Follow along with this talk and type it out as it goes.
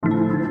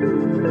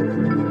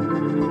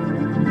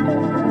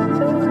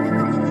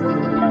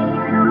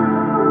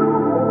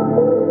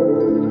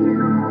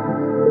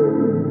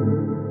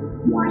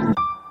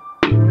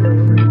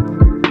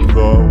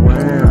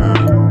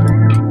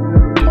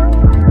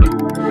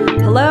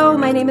Hello,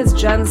 my name is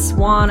Jen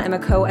Swan. I'm a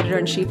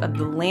co-editor-in-chief of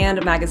The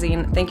Land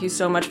magazine. Thank you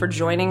so much for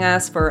joining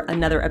us for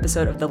another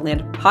episode of The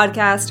Land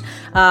podcast.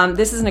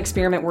 This is an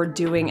experiment we're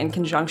doing in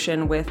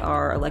conjunction with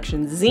our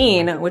election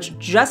zine, which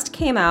just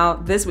came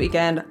out this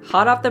weekend,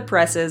 hot off the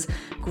presses.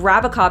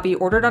 Grab a copy,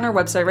 order it on our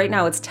website right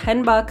now. It's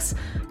 $10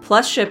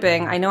 plus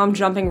shipping. I know I'm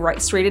jumping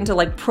right straight into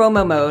like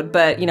promo mode,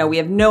 but we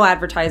have no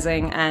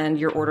advertising and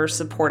your orders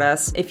support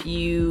us. If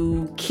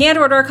you can't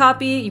order a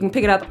copy, you can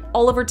pick it up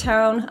all over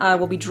town.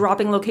 We'll be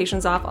dropping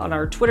locations off on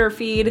our Twitter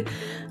feed.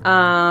 We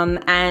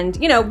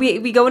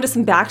go into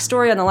some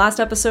backstory on the last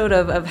episode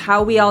of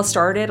how we all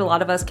started. A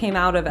lot of us came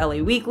out of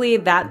LA Weekly.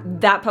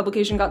 That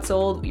publication got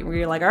sold. We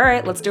were like, all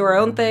right, let's do our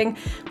own thing.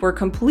 We're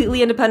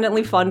completely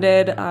independently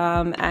funded.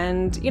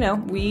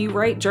 We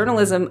write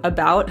journalism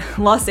about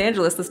Los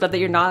Angeles, the stuff that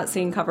you're not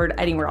seeing covered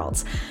anywhere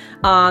else.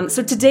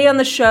 So today on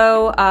the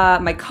show,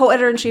 my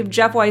co-editor-in-chief,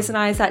 Jeff Weiss, and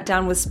I sat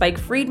down with Spike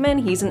Friedman.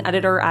 He's an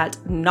editor at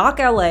Knock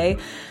LA,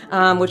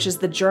 which is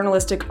the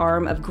journalistic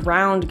arm of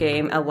Ground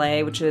Game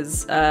LA, which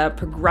is a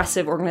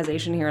progressive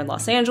organization here in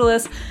Los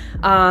Angeles.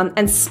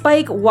 And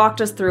Spike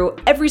walked us through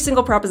every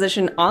single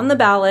proposition on the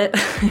ballot.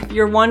 If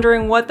you're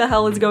wondering what the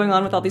hell is going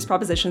on with all these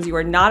propositions, you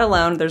are not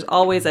alone. There's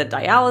always a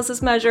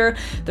dialysis measure.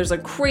 There's a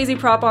crazy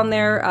prop on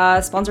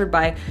there, sponsored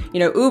by,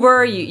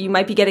 Uber. You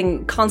might be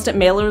getting constant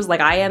mailers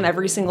like I am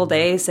every single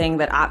day saying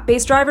that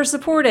app-based drivers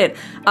supported.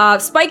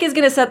 Spike is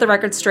going to set the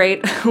record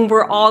straight.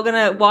 We're all going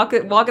to walk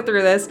it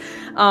through this.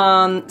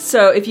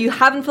 So if you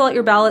haven't filled out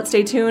your ballot,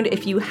 stay tuned.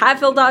 If you have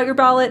filled out your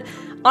ballot,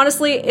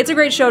 honestly, it's a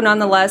great show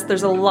nonetheless.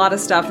 There's a lot of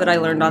stuff that I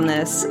learned on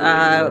this.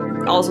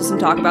 Also some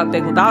talk about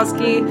Big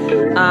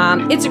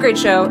Lebowski. It's a great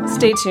show.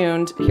 Stay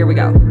tuned. Here we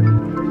go.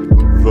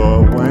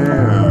 The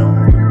Land.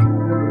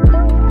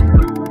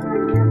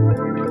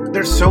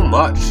 There's so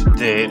much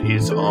that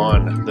is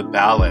on the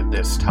ballot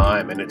this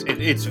time, and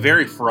it's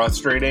very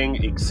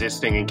frustrating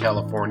existing in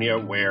California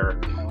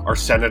where our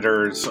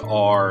senators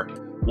are,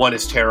 one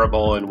is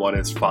terrible and one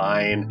is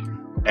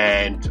fine,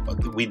 and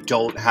we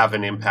don't have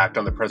an impact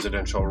on the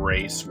presidential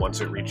race once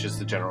it reaches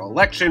the general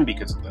election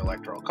because of the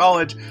Electoral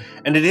College,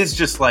 and it is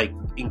just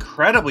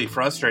incredibly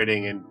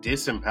frustrating and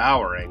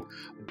disempowering.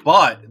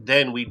 But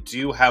then we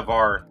do have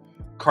our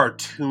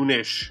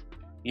cartoonish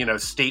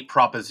state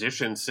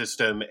proposition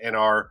system and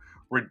our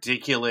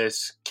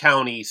ridiculous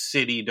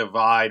county-city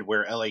divide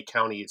where LA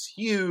County is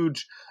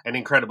huge and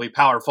incredibly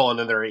powerful, and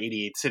then there are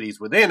 88 cities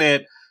within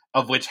it,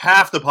 of which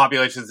half the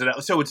population is in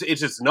LA. So it's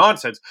just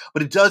nonsense.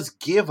 But it does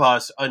give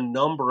us a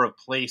number of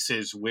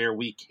places where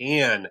we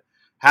can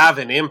have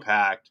an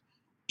impact,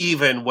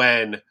 even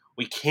when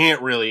we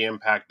can't really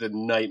impact the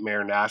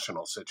nightmare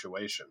national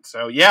situation.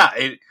 So yeah,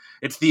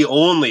 it's the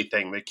only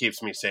thing that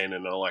keeps me sane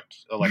in an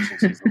election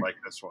season like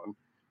this one.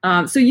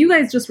 So you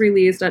guys just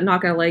released at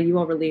Knock LA. You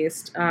all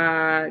released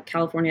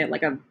California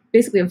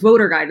basically a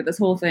voter guide to this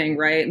whole thing,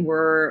 right? And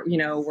we're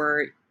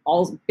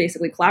all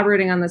basically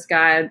collaborating on this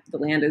guide. The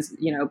Land is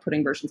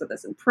putting versions of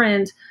this in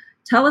print.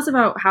 Tell us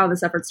about how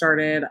this effort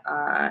started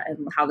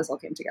and how this all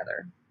came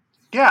together.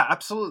 Yeah,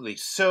 absolutely.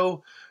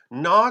 So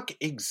Knock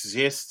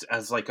exists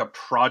as a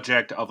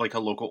project of a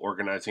local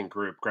organizing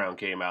group, Ground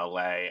Game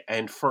LA,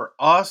 and for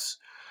us,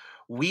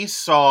 we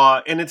saw,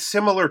 and it's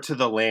similar to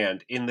The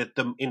Land, in that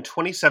in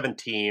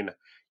 2017,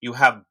 you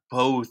have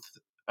both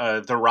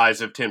the rise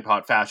of tin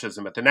pot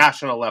fascism at the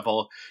national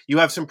level. You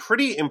have some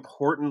pretty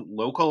important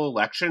local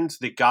elections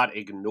that got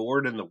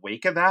ignored in the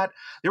wake of that.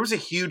 There was a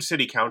huge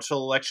city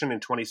council election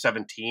in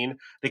 2017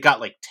 that got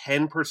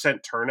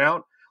 10%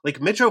 turnout.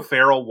 Mitch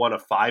O'Farrell won a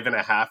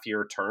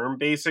 5.5-year term,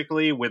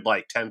 basically, with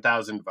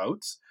 10,000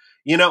 votes.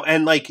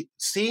 And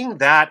seeing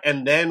that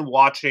and then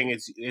watching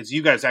as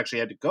you guys actually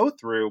had to go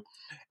through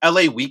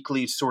LA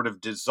Weekly sort of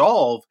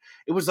dissolve,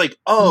 it was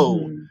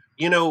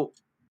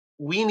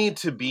we need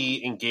to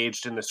be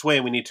engaged in this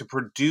way. We need to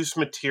produce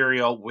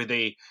material with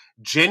a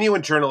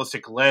genuine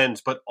journalistic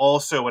lens, but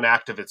also an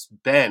activist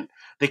bent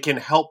that can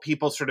help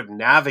people sort of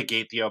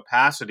navigate the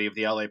opacity of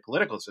the LA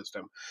political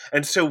system.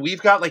 And so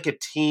we've got a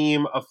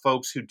team of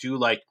folks who do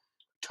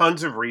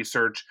tons of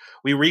research.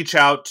 We reach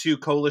out to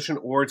coalition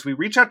orgs. We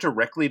reach out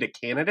directly to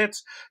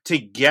candidates to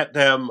get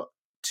them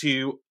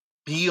to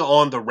be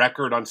on the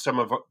record on some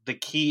of the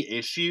key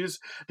issues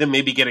that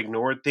maybe get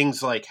ignored.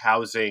 Things like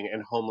housing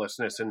and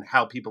homelessness and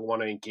how people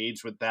want to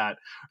engage with that.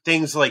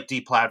 Things like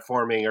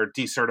deplatforming or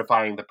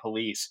decertifying the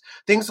police.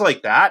 Things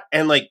like that.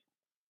 And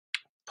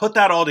put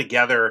that all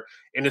together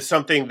into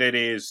something that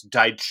is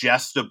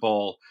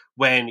digestible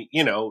when,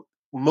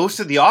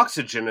 most of the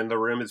oxygen in the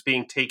room is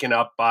being taken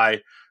up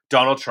by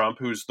Donald Trump,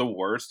 who's the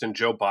worst, and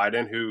Joe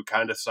Biden, who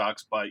kind of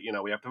sucks, but,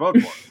 we have to vote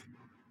for him.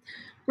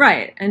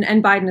 Right.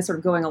 And Biden is sort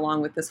of going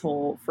along with this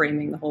whole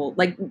framing, the whole,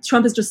 like,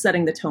 Trump is just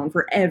setting the tone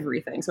for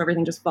everything. So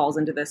everything just falls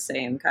into this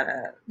same kind of,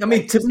 I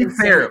mean, to be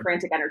fair,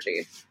 frantic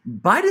energy.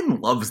 Biden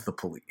loves the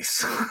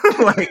police.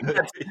 Like,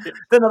 that's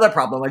another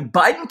problem. Like,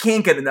 Biden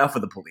can't get enough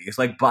of the police.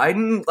 Like,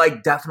 Biden,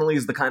 like, definitely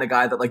is the kind of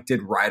guy that, like,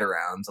 did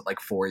ride-arounds at,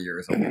 like, 4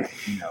 years old,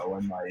 you know,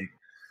 and, like,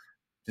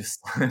 just,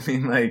 I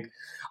mean, like,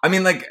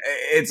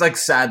 it's, like,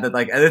 sad that,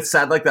 like, and it's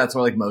sad, like, that's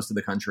where, like, most of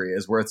the country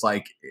is, where it's,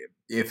 like,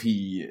 if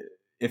he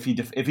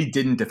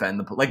didn't defend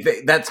the like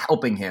that's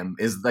helping him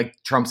is like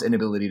Trump's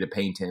inability to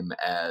paint him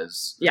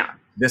as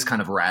this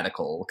kind of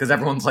radical, because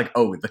everyone's like,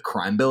 oh, the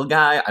crime bill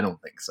guy. I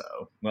don't think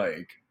so.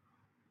 Like,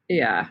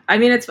 yeah, I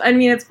mean it's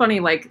funny,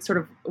 like, sort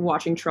of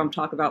watching Trump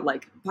talk about,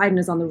 like, Biden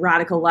is on the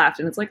radical left,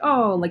 and it's like,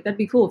 oh, like, that'd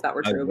be cool if that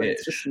were true, but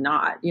it's just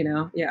not, you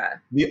know. Yeah,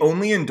 the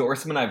only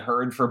endorsement I've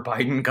heard for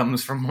Biden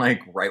comes from,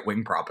 like,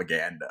 right-wing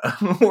propaganda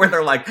where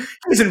they're like,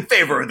 he's in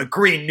favor of the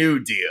Green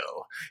New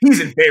Deal, he's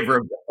in favor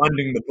of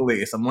defunding the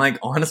police. I'm like,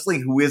 honestly,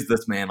 who is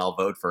this man? I'll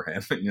vote for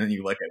him. And then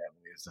you look at him,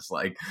 he's just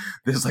like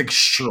this, like,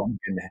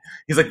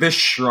 he's like this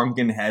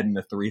shrunken head in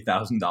a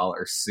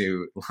 $3,000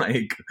 suit,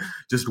 like,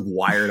 just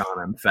wired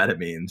on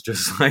amphetamines,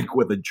 just like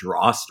with a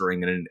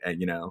drawstring and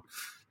you know,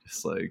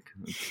 just like,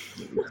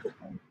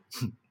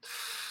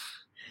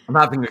 I'm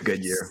having a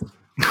good year.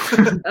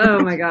 Oh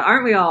my God,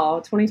 aren't we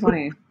all?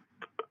 2020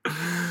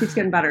 keeps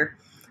getting better.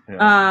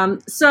 Yeah.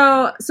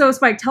 So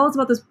Spike, tell us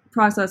about this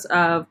process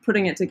of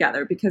putting it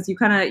together, because you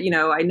kind of, you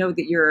know, I know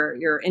that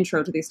your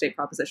intro to these state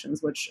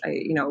propositions, which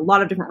a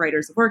lot of different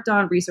writers have worked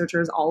on,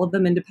 researchers, all of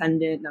them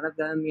independent, none of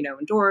them, you know,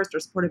 endorsed or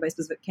supported by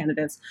specific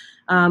candidates.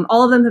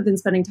 All of them have been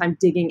spending time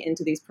digging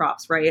into these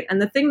props, right? And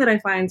the thing that I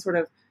find sort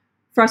of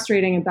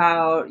frustrating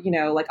about, you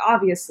know, like,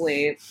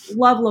 obviously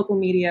love local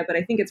media, but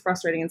I think it's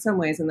frustrating in some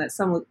ways in that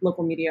some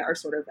local media are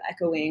sort of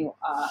echoing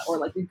or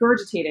like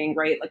regurgitating,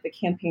 right, like the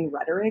campaign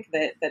rhetoric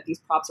that these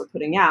props are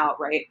putting out,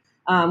 right,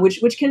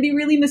 which can be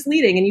really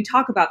misleading. And you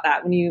talk about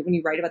that when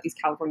you write about these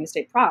California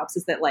state props,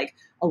 is that, like,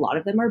 a lot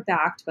of them are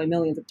backed by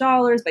millions of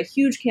dollars, by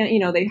huge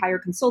they hire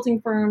consulting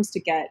firms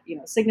to get, you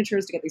know,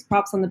 signatures to get these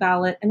props on the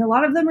ballot, and a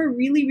lot of them are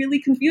really, really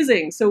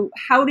confusing. So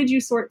how did you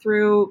sort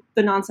through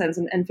the nonsense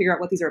and figure out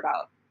what these are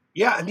about?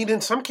 Yeah, I mean,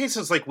 in some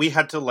cases, like, we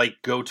had to, like,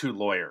 go to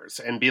lawyers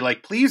and be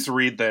like, please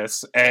read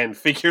this and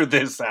figure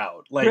this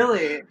out. Like,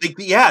 really? Like,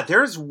 yeah,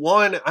 there's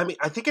one, I mean,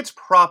 I think it's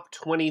Prop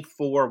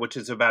 24, which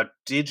is about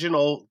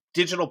digital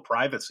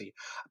privacy.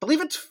 I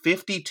believe it's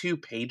 52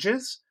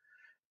 pages.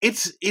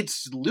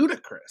 It's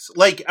ludicrous.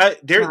 Like,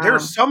 there are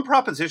some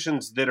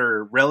propositions that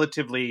are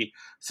relatively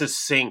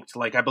succinct.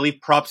 Like, I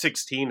believe Prop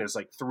 16 is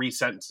like 3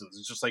 sentences.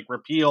 It's just like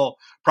repeal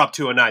Prop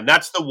 209.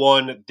 That's the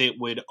one that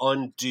would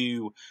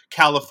undo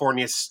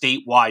California's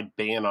statewide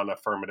ban on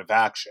affirmative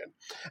action.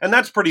 And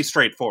that's pretty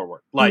straightforward.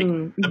 Like,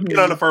 the ban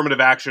on affirmative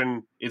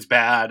action is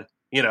bad.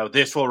 You know,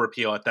 this will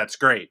repeal it. That's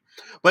great.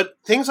 But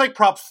things like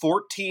Prop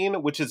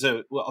 14, which is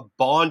a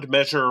bond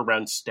measure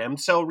around stem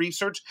cell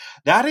research,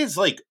 that is,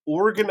 like,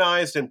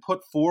 organized and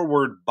put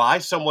forward by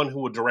someone who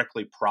would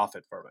directly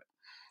profit from it.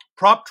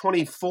 Prop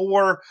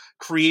 24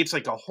 creates,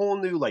 like, a whole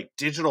new, like,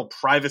 digital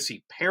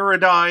privacy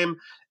paradigm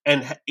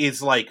and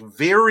is, like,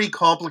 very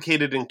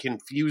complicated and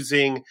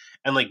confusing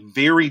and, like,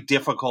 very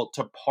difficult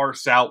to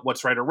parse out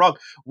what's right or wrong.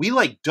 We,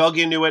 like, dug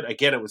into it.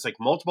 Again, it was, like,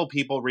 multiple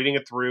people reading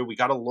it through. We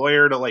got a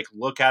lawyer to, like,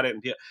 look at it.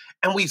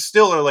 And we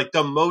still are, like,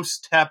 the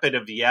most tepid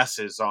of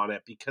yeses on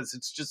it, because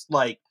it's just,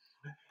 like,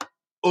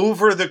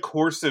 over the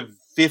course of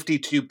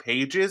 52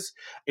 pages,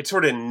 it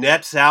sort of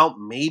nets out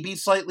maybe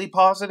slightly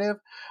positive.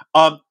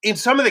 In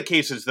some of the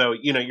cases, though,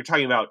 you know, you're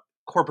talking about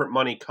corporate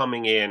money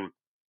coming in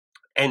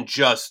and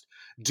just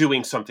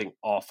doing something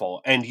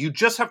awful. And you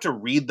just have to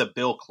read the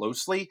bill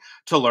closely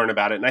to learn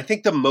about it. And I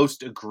think the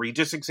most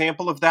egregious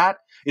example of that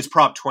is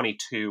Prop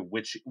 22,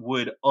 which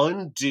would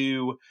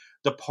undo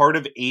the part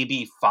of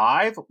AB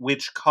 5,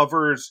 which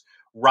covers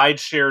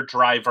rideshare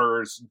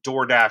drivers,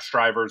 DoorDash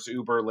drivers,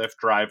 Uber, Lyft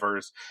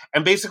drivers,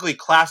 and basically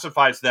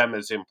classifies them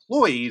as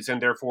employees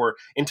and therefore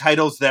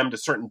entitles them to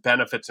certain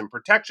benefits and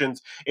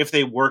protections if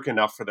they work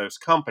enough for those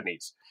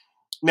companies.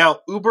 Now,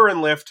 Uber and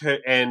Lyft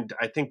and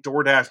I think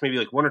DoorDash, maybe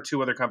like one or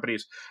two other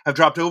companies, have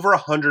dropped over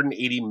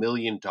 $180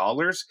 million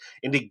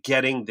into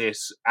getting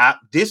this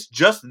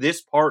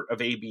part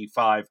of AB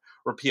 5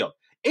 repealed.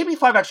 AB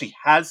 5 actually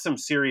has some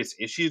serious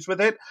issues with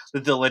it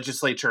that the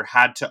legislature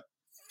had to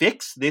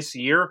fix this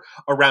year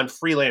around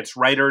freelance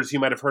writers. You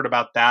might have heard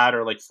about that,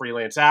 or like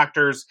freelance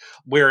actors,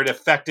 where it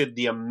affected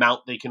the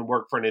amount they can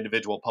work for an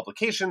individual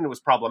publication. It was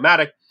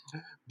problematic.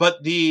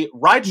 But the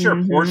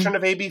rideshare portion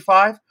of AB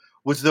 5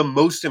 was the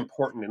most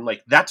important, and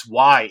like that's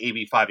why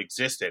AB 5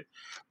 existed.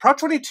 Prop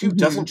 22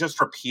 doesn't just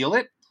repeal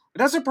it.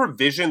 It has a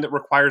provision that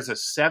requires a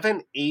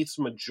 7/8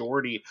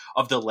 majority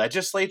of the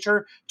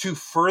legislature to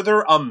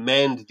further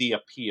amend the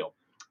appeal.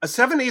 A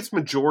 7/8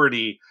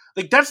 majority,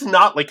 like, that's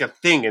not like a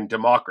thing in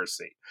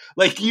democracy.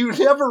 Like, you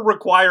never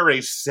require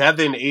a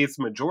 7/8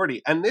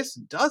 majority, and this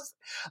does.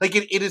 Like,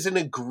 it is an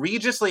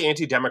egregiously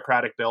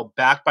anti-democratic bill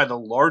backed by the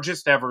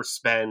largest ever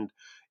spend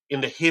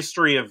in the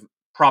history of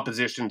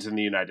propositions in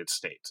the United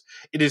States.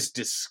 It is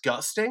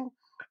disgusting.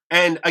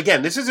 And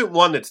again, this isn't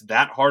one that's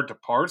that hard to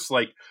parse,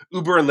 like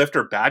Uber and Lyft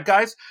are bad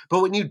guys,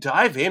 but when you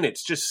dive in,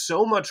 it's just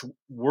so much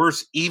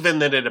worse even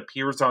than it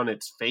appears on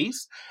its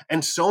face,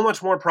 and so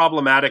much more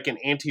problematic and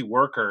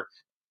anti-worker.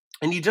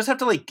 And you just have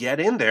to like get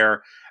in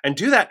there and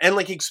do that. And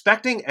like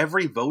expecting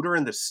every voter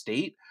in the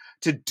state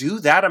to do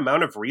that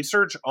amount of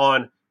research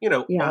on,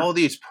 all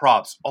these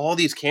props, all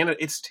these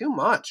candidates, it's too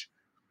much.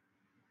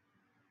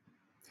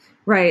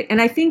 Right.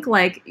 And I think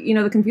like,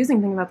 the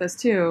confusing thing about this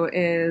too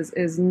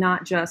is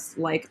not just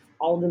like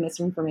all the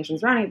misinformation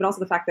surrounding it, but also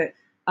the fact that,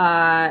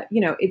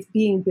 it's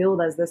being billed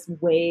as this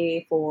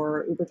way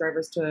for Uber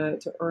drivers to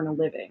earn a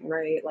living,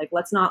 right? Like,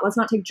 let's not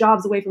take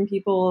jobs away from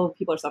people.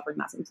 People are suffering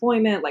mass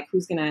employment. Like,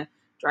 who's going to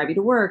drive you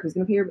to work? Who's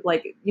going to pay your,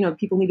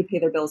 people need to pay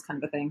their bills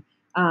kind of a thing.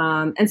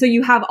 And so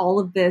you have all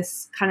of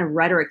this kind of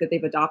rhetoric that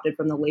they've adopted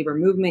from the labor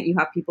movement. You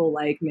have people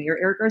like Mayor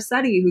Eric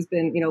Garcetti, who's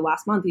been,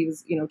 last month he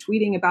was,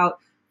 tweeting about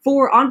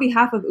on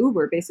behalf of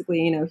Uber,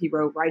 basically, he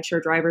wrote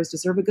rideshare drivers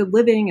deserve a good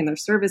living and their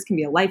service can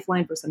be a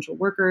lifeline for essential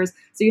workers.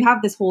 So you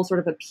have this whole sort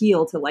of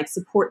appeal to like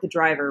support the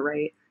driver,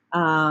 right?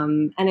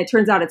 And it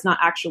turns out it's not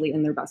actually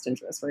in their best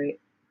interest, right?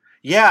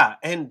 Yeah.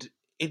 And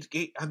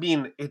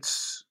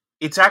it's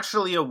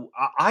actually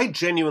I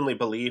genuinely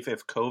believe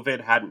if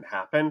COVID hadn't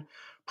happened,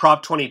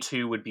 Prop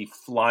 22 would be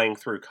flying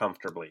through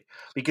comfortably,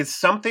 because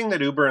something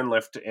that Uber and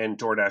Lyft and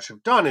DoorDash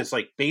have done is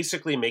like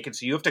basically make it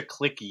so you have to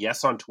click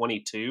yes on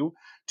 22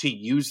 to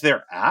use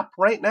their app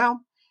right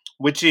now,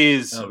 which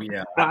is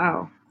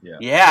wow.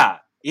 Yeah,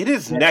 it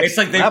is next level. It's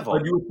like they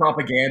do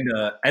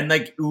propaganda, and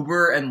like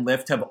Uber and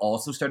Lyft have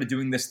also started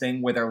doing this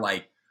thing where they're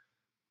like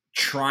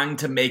trying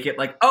to make it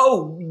like,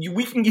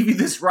 we can give you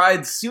this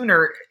ride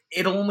sooner.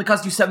 It'll only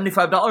cost you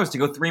 $75 to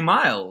go 3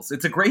 miles.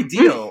 It's a great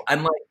deal.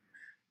 And like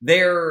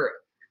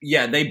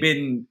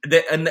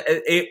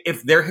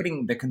if they're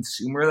hitting the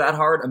consumer that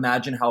hard,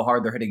 imagine how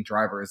hard they're hitting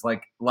drivers.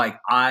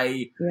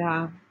 I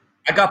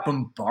got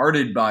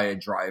bombarded by a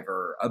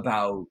driver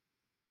about,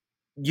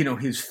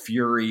 his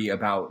fury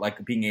about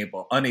like being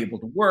unable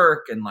to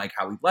work and like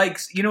how he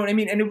likes, you know what I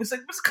mean? And it was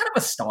kind of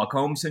a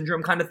Stockholm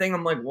syndrome kind of thing.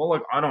 I'm like, well,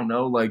 like, I don't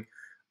know. Like,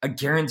 I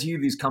guarantee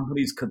you these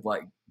companies could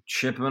like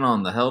chip in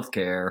on the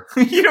healthcare.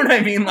 You know what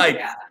I mean? Like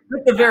at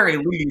the very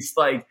least,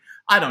 like,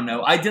 I don't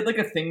know. I did like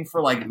a thing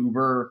for like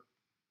Uber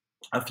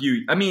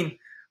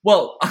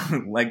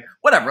like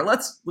whatever.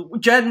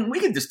 Jen, we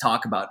can just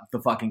talk about the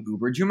fucking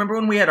Uber. Do you remember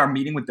when we had our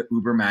meeting with the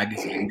Uber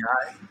magazine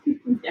guy?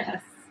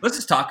 Yes. Let's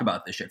just talk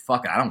about this shit.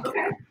 Fuck it. I don't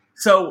care.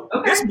 So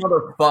this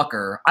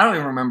motherfucker, I don't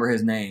even remember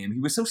his name. He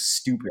was so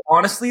stupid.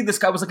 Honestly, this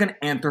guy was like an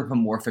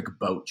anthropomorphic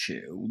boat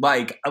shoe.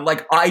 Like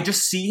I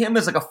just see him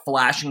as like a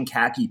flashing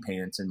khaki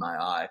pants in my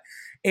eye.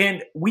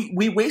 And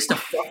we waste a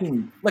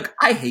fucking, like,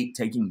 I hate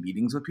taking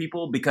meetings with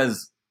people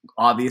because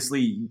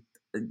obviously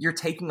you're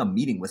taking a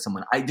meeting with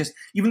someone.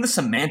 Even the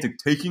semantic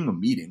taking a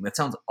meeting, that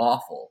sounds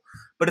awful.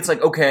 But it's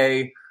like,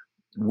 okay,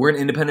 we're an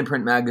independent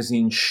print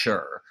magazine,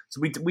 sure. So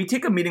we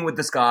take a meeting with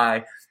this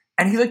guy,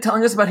 and he's like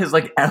telling us about his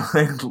like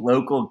LA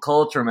local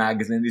culture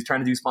magazine he's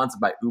trying to do, sponsored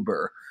by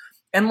Uber.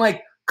 And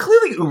like,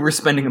 clearly Uber's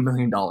spending $1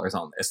 million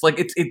on this.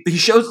 Like, he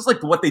shows us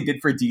like what they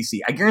did for DC.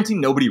 I guarantee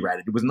nobody read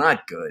it. It was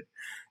not good.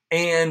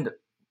 And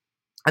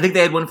I think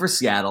they had one for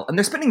Seattle, and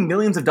they're spending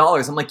millions of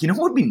dollars. I'm like, you know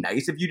what would be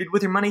nice if you did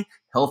with your money?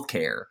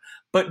 Healthcare.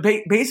 But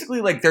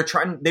basically, like,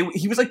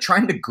 he was like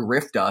trying to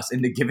grift us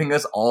into giving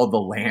us all the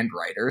land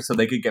writers so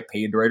they could get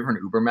paid to write for an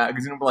Uber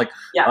magazine. And we're like,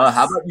 how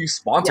about you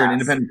sponsor an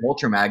independent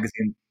culture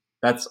magazine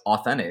that's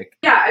authentic?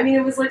 Yeah, I mean,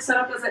 it was set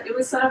up as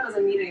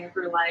a meeting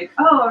for like,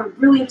 I'm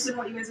really interested in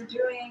what you guys are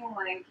doing.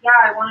 Like,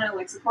 I want to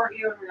like support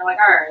you. And we were like,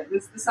 all right,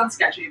 this sounds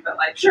sketchy, but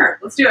like, sure,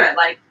 let's do it.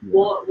 Like,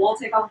 we'll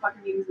take all the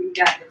fucking meetings we can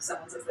get if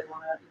someone says they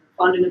want to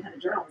fund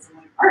independent journalism.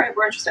 Like, all right,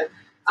 we're interested.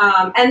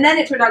 And then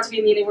it turned out to be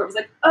a meeting where it was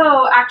like,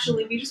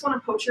 actually, we just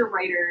want to poach your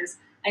writers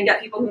and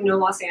get people who know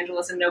Los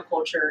Angeles and know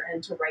culture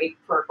and to write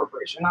for a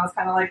corporation. I was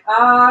kind of like,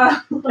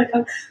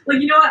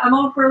 you know what? I'm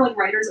all for like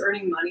writers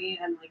earning money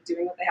and like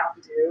doing what they have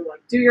to do. Like,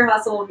 do your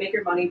hustle, make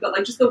your money. But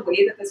like, just the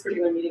way that this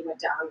particular meeting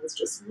went down was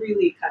just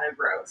really kind of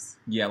gross.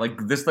 Yeah,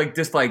 like this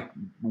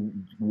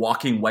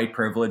walking white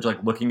privilege,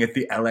 like looking at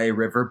the LA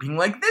River, being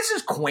like, this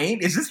is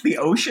quaint. Is this the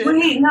ocean?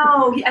 Wait,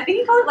 no. I think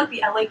he called it like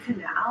the LA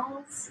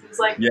canals. It was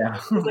like,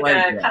 kind of like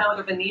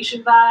a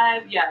Venetian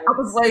vibe. Yeah. I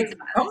was like,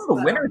 come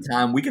the winter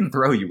time, we can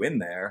throw you in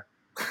there.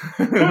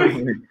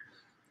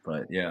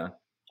 But yeah.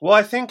 Well,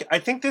 I think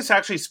this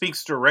actually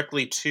speaks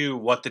directly to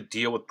what the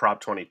deal with Prop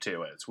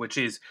 22 is, which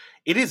is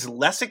it is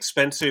less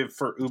expensive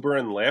for Uber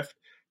and Lyft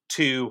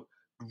to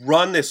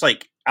run this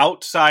like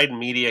outside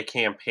media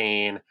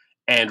campaign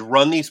and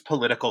run these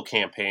political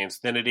campaigns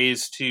than it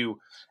is to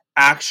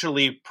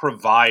actually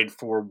provide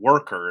for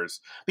workers,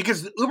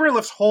 because Uber and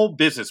Lyft's whole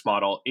business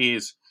model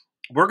is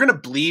we're going to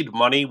bleed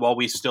money while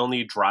we still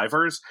need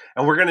drivers,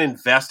 and we're going to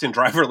invest in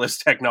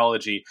driverless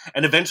technology,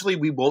 and eventually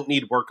we won't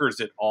need workers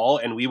at all,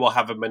 and we will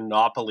have a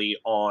monopoly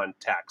on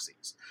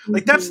taxis.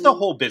 Like, that's the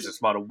whole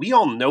business model. We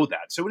all know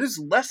that. So it is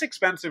less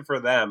expensive for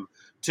them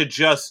to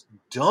just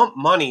dump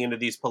money into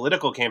these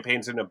political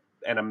campaigns in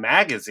a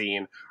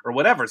magazine or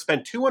whatever,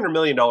 spend $200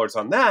 million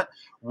on that,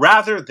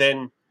 rather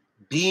than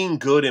being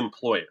good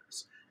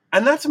employers.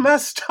 And that's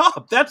messed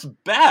up. That's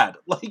bad.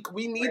 Like,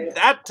 we need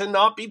that to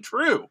not be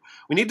true.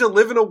 We need to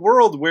live in a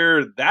world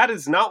where that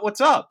is not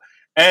what's up.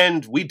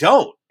 And we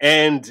don't.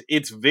 And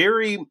it's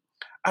very,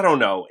 I don't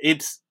know.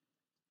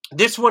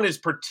 This one is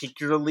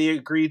particularly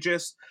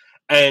egregious.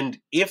 And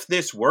if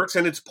this works,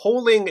 and it's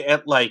polling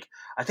at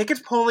I think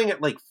it's polling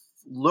at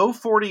low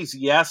 40s,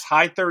 yes,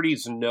 high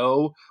 30s,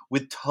 no,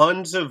 with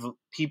tons of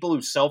people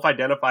who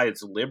self-identify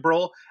as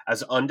liberal,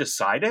 as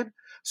undecided.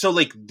 So,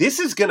 this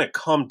is going to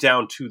come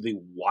down to the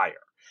wire.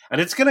 And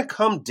it's going to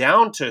come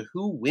down to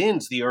who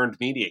wins the earned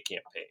media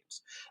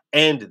campaigns.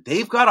 And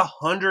they've got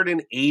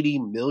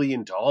 $180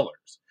 million.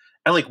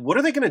 And, what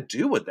are they going to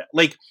do with that?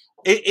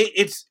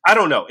 It's, I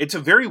don't know. It's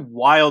a very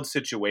wild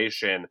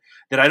situation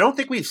that I don't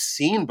think we've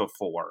seen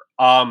before.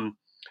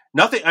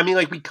 Nothing, I mean,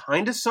 we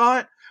kind of saw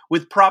it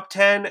with Prop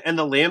 10 and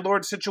the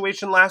landlord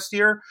situation last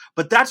year,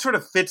 but that sort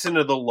of fits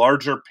into the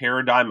larger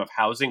paradigm of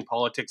housing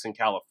politics in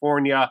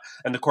California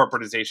and the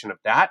corporatization of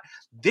that.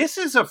 This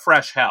is a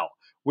fresh hell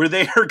where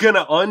they are going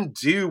to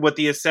undo what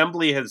the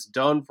assembly has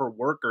done for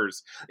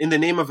workers in the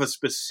name of a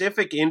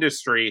specific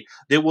industry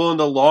that will in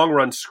the long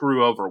run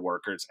screw over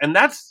workers. And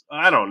that's,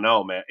 I don't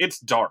know, man.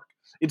 It's dark.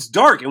 It's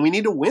dark, and we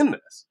need to win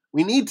this.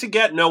 We need to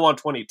get no on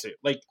 22.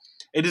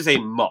 It is a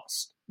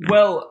must.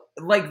 Well,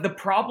 the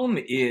problem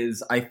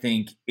is, I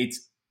think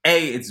it's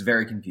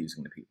very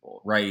confusing to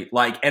people, right?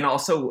 And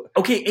also,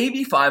 okay,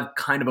 AB5,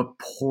 kind of a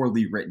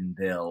poorly written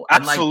bill.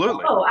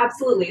 Absolutely.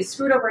 Absolutely. It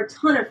screwed over a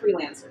ton of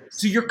freelancers.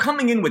 So you're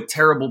coming in with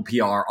terrible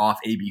PR off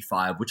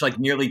AB5, which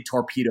nearly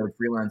torpedoed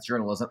freelance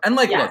journalism. And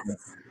yes. Look,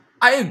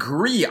 I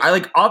agree.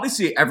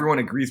 Obviously everyone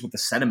agrees with the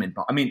sentiment.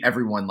 But I mean,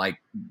 everyone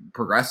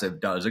progressive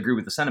does agree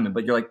with the sentiment,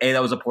 but you're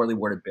that was a poorly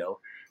worded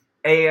bill.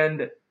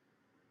 And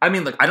I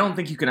mean, look, I don't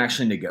think you can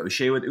actually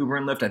negotiate with Uber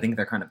and Lyft. I think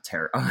they're kind of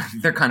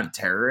they're kind of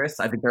terrorists.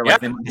 I think they're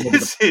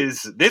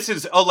this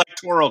is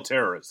electoral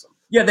terrorism.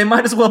 Yeah, they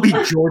might as well be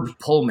George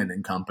Pullman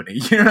and company.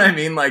 You know what I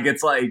mean?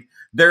 It's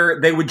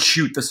they would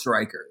shoot the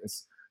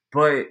strikers.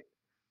 But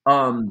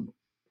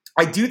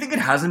I do think it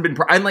hasn't been.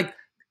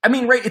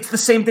 Right? It's the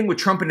same thing with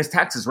Trump and his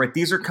taxes, right?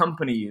 These are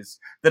companies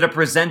that are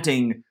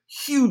presenting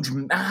huge,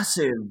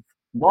 massive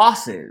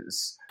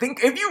losses.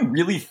 If you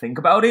really think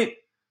about it,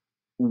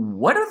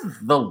 what are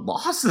the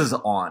losses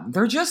on?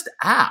 They're just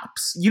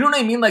apps. You know what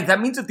I mean?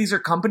 That means that these are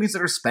companies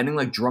that are spending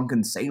like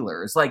drunken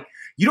sailors.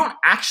 You don't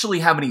actually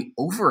have any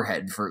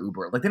overhead for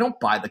Uber. They don't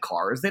buy the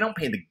cars. They don't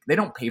pay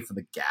for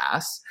the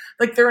gas.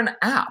 They're an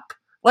app.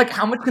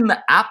 How much can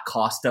the app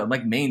cost to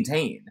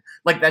maintain?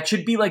 That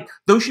should be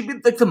those should be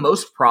the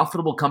most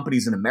profitable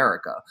companies in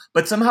America.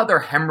 But somehow they're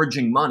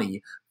hemorrhaging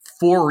money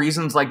for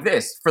reasons like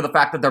this, for the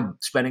fact that they're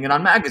spending it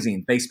on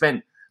magazines.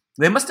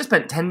 They must have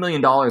spent $10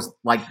 million.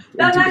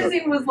 That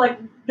magazine was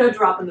no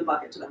drop in the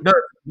bucket to them. No,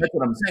 that's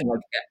what I'm saying.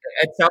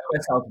 At South by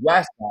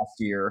Southwest last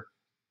year,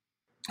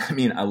 I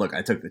mean,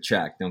 I took the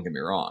check. Don't get me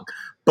wrong,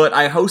 but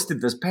I hosted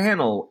this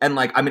panel, and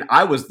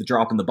I was the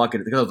drop in the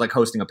bucket because I was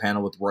hosting a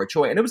panel with Roy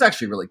Choi, and it was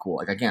actually really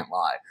cool. I can't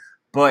lie,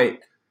 but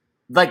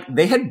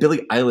they had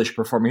Billie Eilish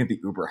performing at the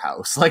Uber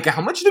house.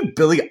 How much did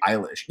Billie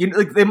Eilish?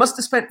 They must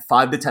have spent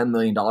 $5 to $10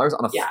 million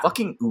on a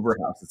fucking Uber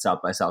house at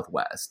South by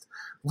Southwest.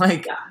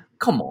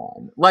 Come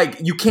on.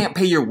 You can't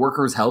pay your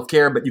workers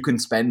healthcare, but you can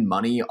spend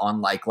money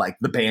on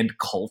the band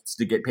Cults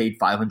to get paid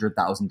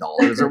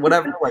 $500,000 or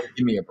whatever.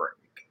 Give me a break.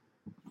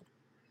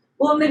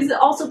 Well, they've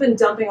also been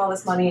dumping all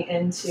this money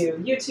into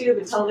YouTube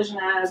and television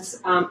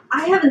ads.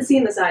 I haven't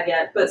seen this ad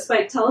yet, but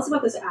Spike, tell us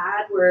about this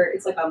ad where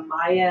it's a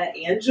Maya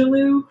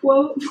Angelou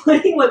quote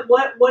playing.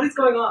 What is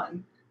going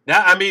on?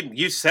 Yeah, I mean,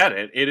 you said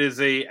it. It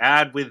is a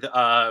ad with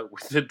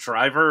the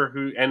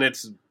driver and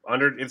it's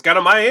got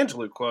a Maya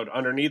Angelou quote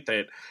underneath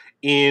it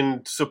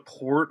in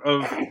support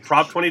of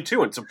Prop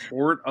 22, in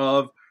support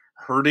of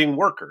hurting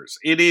workers.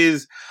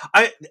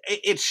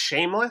 It's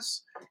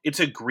shameless. It's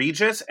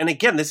egregious. And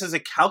again, this is a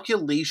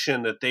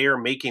calculation that they are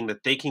making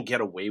that they can get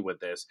away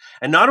with this.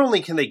 And not only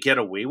can they get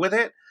away with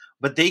it,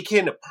 but they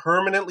can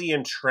permanently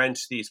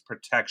entrench these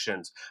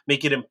protections,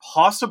 make it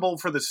impossible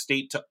for the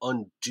state to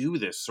undo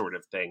this sort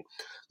of thing.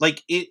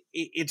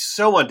 It's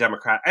so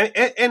undemocratic.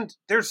 And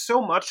there's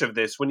so much of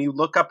this when you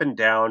look up and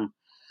down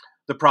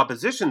the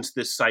propositions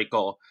this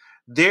cycle.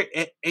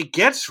 It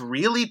gets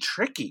really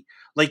tricky.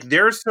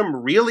 There's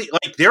some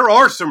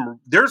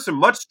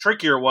much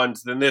trickier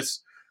ones than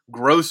this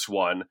gross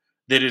one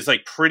that is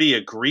pretty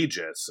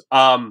egregious.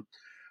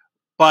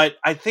 But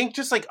I think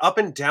just up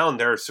and down,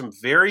 there are some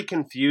very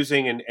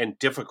confusing and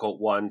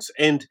difficult ones.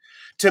 And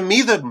to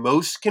me, the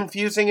most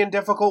confusing and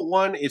difficult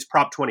one is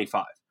Prop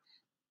 25.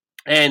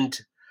 And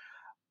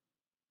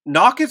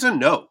knock is a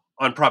no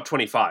on Prop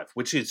 25,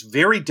 which is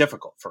very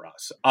difficult for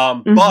us.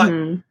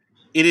 But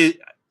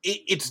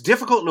it's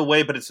difficult in a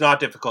way, but it's not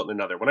difficult in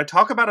another. When I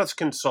talk about us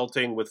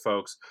consulting with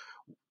folks,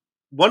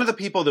 one of the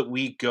people that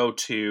we go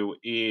to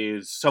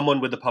is someone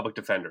with the Public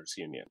Defenders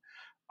Union,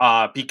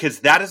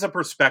 because that is a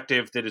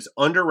perspective that is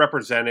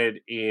underrepresented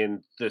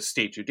in the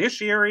state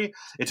judiciary.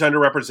 It's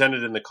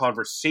underrepresented in the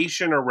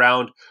conversation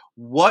around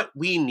what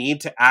we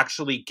need to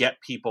actually get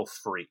people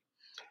free.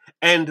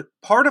 And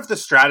part of the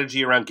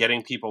strategy around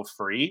getting people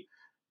free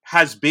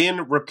has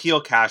been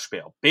repeal cash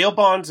bail. Bail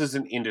bonds as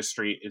an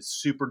industry is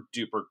super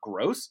duper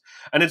gross,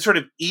 and it's sort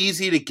of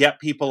easy to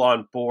get people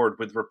on board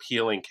with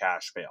repealing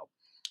cash bail.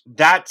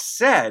 That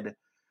said,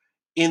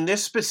 in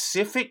this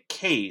specific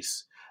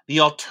case, the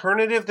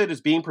alternative that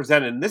is being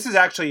presented, and this is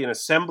actually an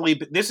assembly,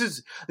 but this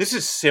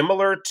is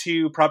similar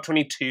to Prop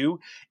 22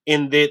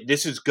 in that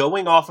this is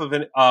going off of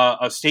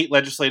a state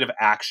legislative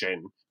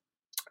action,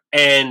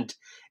 and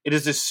it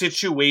is a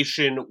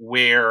situation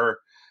where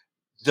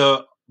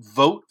the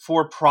vote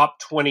for Prop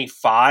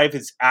 25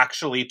 is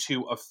actually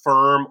to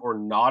affirm or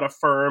not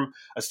affirm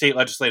a state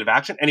legislative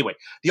action. Anyway,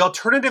 the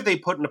alternative they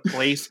put into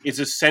place is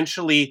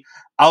essentially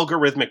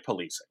algorithmic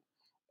policing.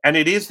 And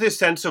it is this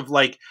sense of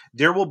like,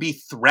 there will be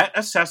threat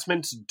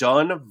assessments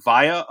done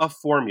via a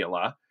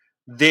formula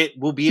that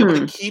will be able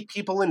to keep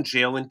people in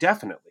jail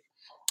indefinitely.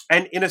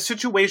 And in a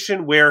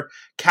situation where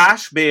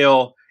cash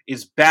bail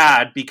is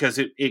bad because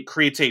it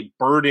creates a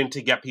burden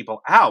to get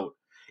people out,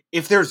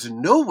 if there's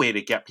no way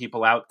to get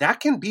people out, that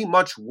can be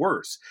much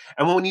worse.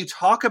 And when you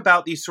talk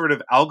about these sort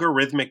of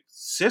algorithmic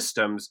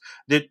systems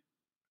that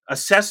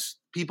assess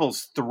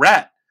people's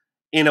threat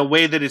in a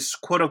way that is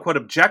quote unquote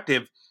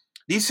objective,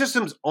 these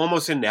systems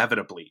almost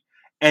inevitably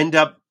end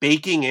up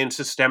baking in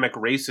systemic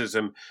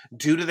racism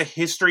due to the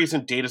histories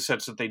and data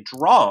sets that they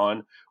draw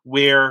on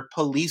where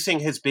policing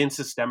has been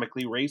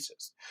systemically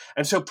racist.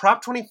 And so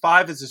Prop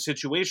 25 is a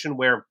situation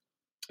where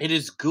it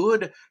is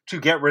good to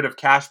get rid of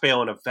cash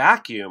bail in a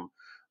vacuum,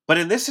 but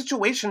in this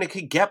situation, it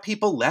could get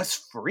people less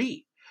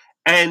free.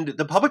 And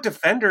the public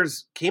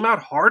defenders came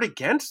out hard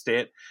against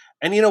it.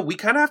 And, we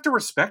kind of have to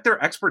respect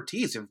their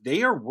expertise. If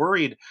they are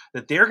worried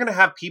that they're going to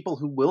have people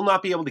who will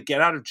not be able to get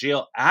out of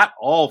jail at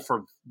all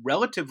for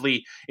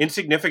relatively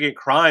insignificant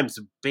crimes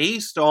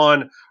based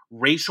on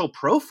racial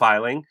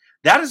profiling,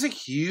 that is a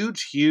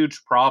huge,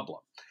 huge problem.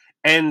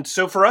 And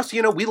so for us,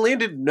 we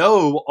landed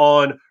no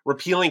on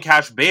repealing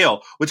cash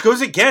bail, which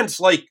goes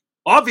against,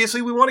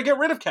 obviously we want to get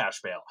rid of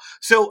cash bail.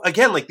 So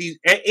again,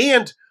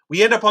 and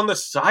we end up on the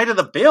side of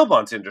the bail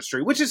bonds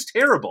industry, which is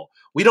terrible.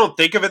 We don't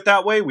think of it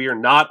that way. We are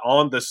not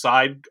on the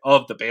side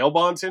of the bail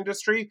bonds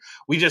industry.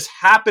 We just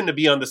happen to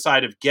be on the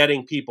side of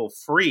getting people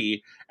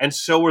free. And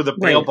so are the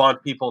bail bond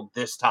people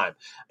this time.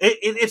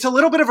 It's a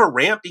little bit of a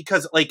rant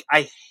because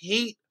I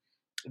hate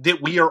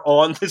that we are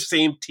on the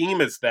same team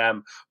as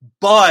them,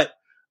 but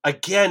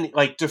again,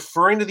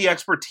 deferring to the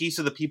expertise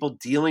of the people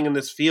dealing in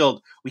this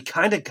field, we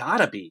kind of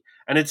gotta be.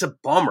 And it's a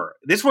bummer.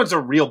 This one's a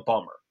real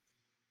bummer.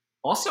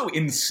 Also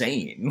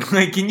insane.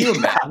 Can you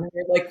imagine?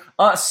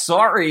 You're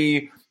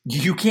sorry,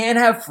 you can't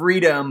have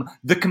freedom.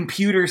 The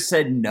computer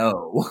said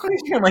no.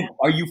 You're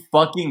are you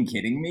fucking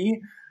kidding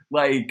me?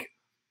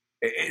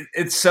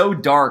 It's so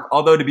dark.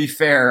 Although to be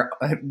fair,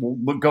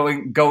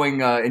 going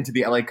into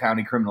the LA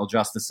County criminal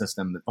justice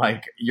system,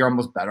 you're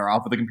almost better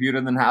off with a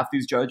computer than half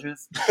these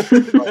judges.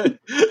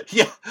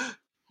 Yeah,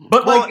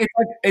 but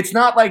it's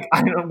not I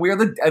don't know. We're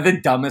the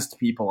dumbest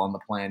people on the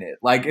planet.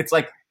 It's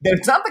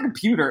not the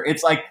computer.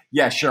 It's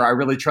yeah, sure. I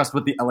really trust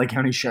what the LA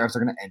County sheriffs are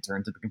going to enter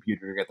into the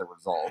computer to get the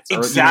results, or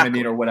exactly.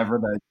 You know what I mean, or whatever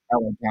the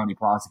LA County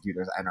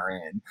prosecutors enter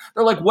in.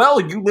 They're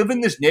well, you live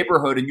in this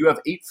neighborhood and you have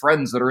 8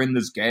 friends that are in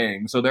this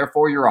gang, so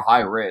therefore you're a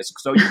high risk.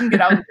 So you can get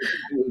out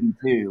in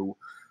 82.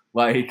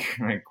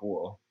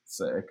 Cool,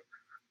 sick.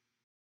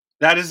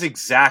 That is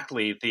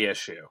exactly the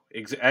issue,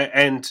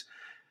 and.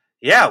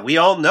 Yeah, we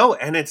all know.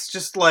 And it's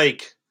just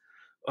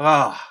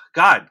oh,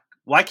 God,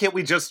 why can't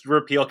we just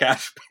repeal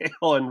cash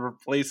bail and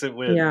replace it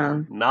with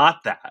not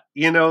that?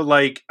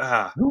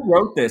 Who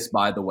wrote this,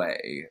 by the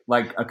way?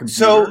 A computer?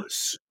 So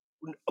it's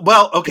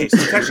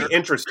actually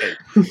interesting.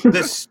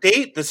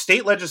 The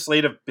state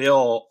legislative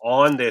bill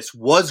on this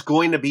was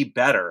going to be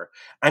better,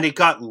 and it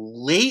got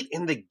late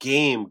in the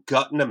game,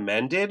 gotten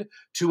amended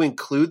to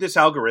include this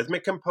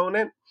algorithmic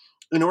component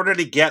in order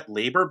to get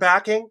labor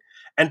backing.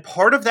 And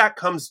part of that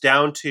comes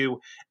down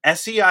to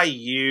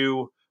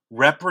SEIU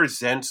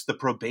represents the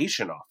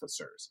probation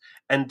officers,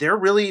 and they're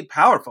really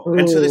powerful. Ooh.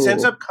 And so this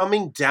ends up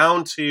coming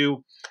down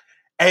to,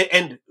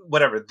 and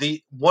whatever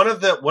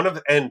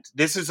and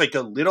this is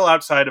a little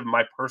outside of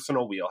my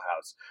personal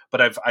wheelhouse,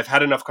 but I've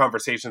had enough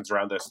conversations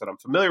around this that I'm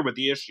familiar with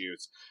the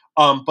issues.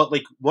 But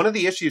one of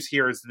the issues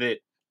here is that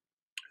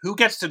who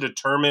gets to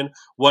determine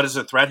what is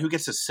a threat, who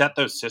gets to set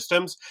those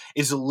systems,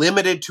 is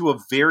limited to a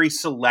very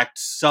select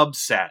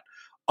subset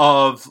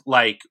of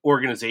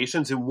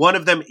organizations, and one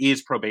of them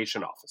is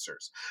probation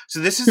officers. So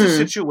this is a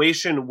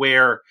situation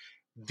where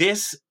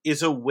this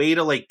is a way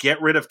to get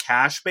rid of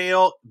cash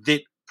bail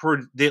that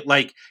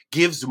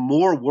gives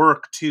more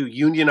work to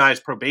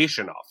unionized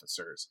probation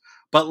officers.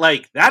 but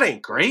like that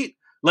ain't great.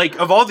 Like,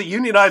 of all the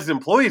unionized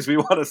employees we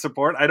want to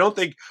support, I don't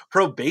think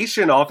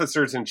probation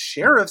officers and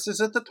sheriffs is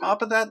at the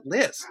top of that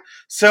list.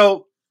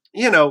 So,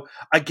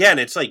 again,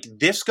 it's like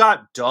this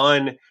got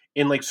done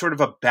in like sort of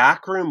a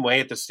backroom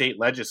way at the state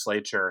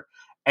legislature,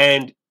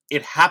 and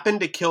it happened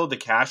to kill the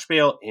cash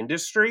bail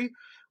industry,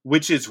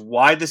 which is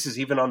why this is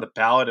even on the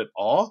ballot at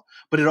all.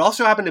 But it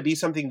also happened to be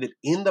something that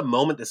in the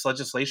moment this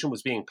legislation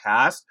was being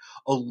passed,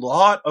 a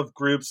lot of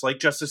groups like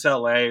Justice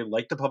LA,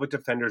 like the Public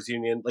Defenders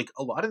Union, like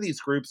a lot of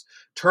these groups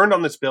turned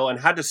on this bill and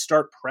had to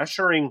start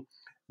pressuring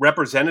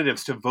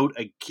representatives to vote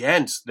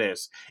against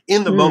this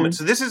in the moment.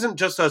 So this isn't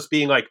just us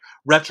being like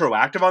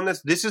retroactive on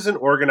this. This is an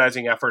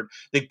organizing effort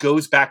that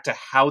goes back to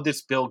how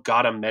this bill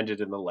got amended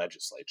in the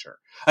legislature.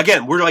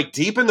 Again, we're like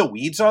deep in the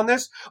weeds on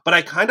this, but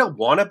I kind of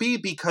want to be,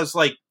 because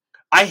like,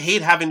 I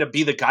hate having to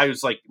be the guy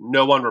who's like,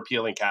 no on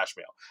repealing cash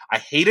bail. I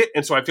hate it.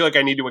 And so I feel like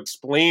I need to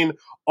explain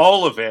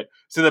all of it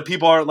so that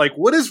people aren't like,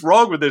 what is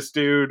wrong with this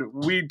dude?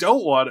 We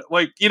don't want it.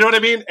 Like, you know what I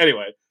mean?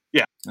 Anyway.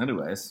 Yeah.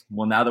 Anyways,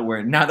 well, now that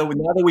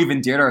we've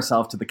endeared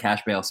ourselves to the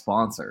cash bail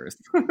sponsors,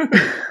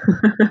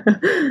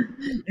 if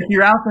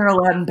you're out there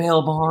letting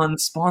bail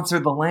bonds, sponsor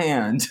the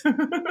land.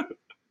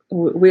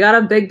 We got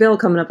a big bill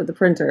coming up at the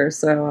printer,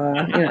 so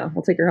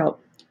we'll take your help.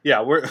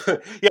 Yeah,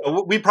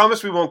 we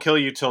promise we won't kill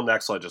you till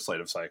next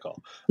legislative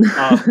cycle.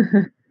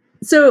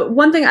 So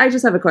one thing, I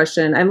just have a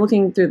question. I'm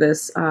looking through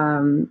this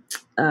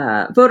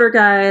voter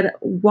guide.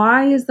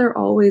 Why is there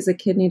always a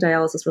kidney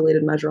dialysis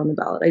related measure on the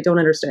ballot? I don't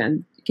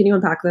understand. Can you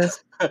unpack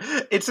this?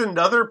 It's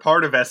another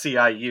part of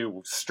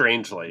SEIU,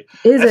 strangely.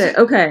 Is it?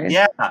 Okay.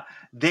 Yeah.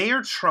 They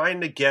are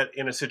trying to get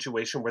in a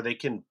situation where they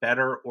can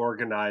better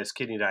organize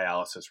kidney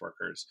dialysis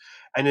workers.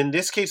 And in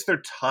this case,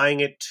 they're tying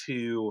it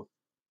to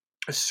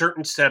a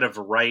certain set of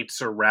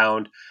rights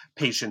around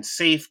patient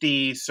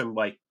safety, some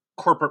like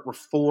corporate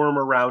reform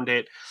around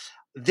it.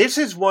 This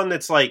is one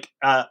that's like,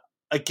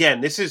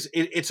 again,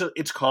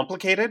 it's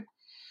complicated,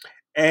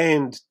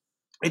 and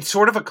it's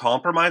sort of a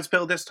compromise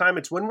bill this time.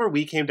 It's one where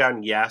we came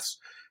down, yes,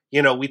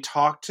 we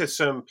talked to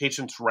some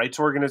patients' rights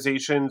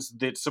organizations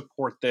that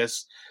support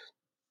this.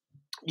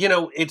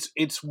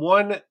 It's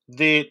one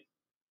that,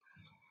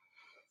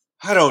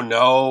 I don't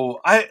know.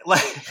 I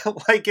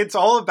like it's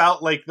all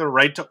about like the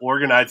right to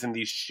organize in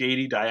these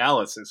shady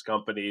dialysis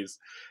companies.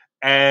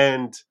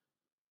 And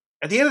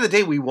at the end of the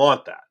day, we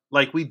want that.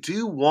 Like, we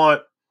do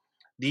want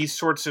these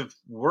sorts of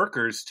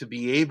workers to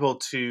be able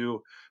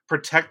to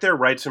protect their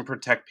rights and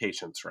protect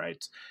patients'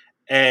 rights.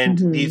 And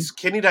these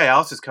kidney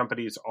dialysis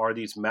companies are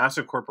these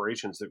massive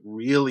corporations that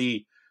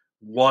really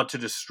want to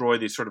destroy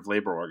these sort of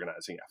labor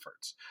organizing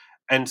efforts.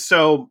 And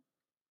so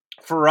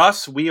for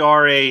us, we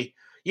are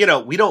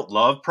we don't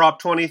love Prop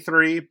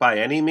 23 by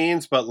any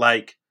means, but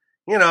like,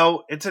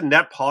 it's a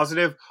net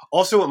positive.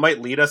 Also, it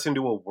might lead us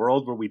into a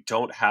world where we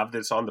don't have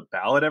this on the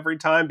ballot every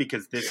time,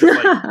 because this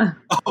is like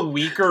a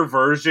weaker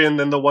version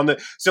than the one that,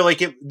 so like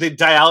the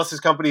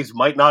dialysis companies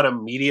might not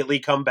immediately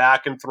come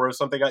back and throw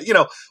something out.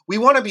 We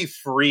want to be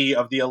free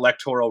of the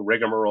electoral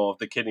rigmarole of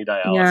the kidney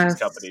dialysis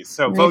companies.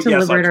 So we vote need to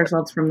yes. liberate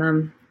ourselves from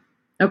them.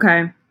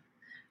 Okay.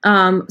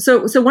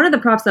 So one of the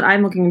props that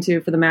I'm looking into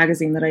for the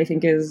magazine that I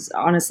think is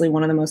honestly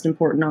one of the most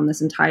important on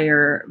this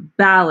entire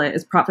ballot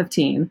is Prop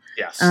 15.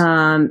 Yes.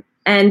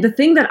 And the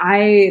thing that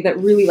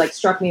really like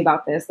struck me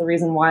about this, the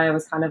reason why I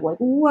was kind of like,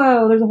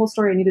 whoa, there's a whole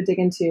story I need to dig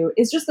into,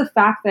 is just the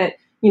fact that,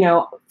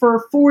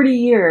 for 40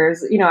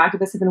 years,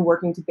 activists have been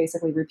working to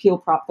basically repeal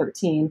Prop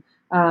 13.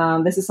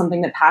 This is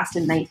something that passed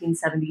in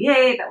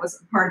 1978. That was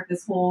part of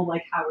this whole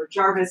like Howard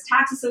Jarvis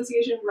Tax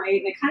Association,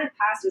 right? And it kind of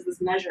passed as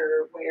this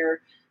measure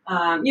where,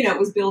 it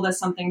was billed as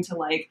something to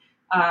like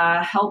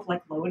help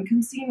like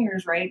low-income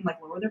seniors, right? And like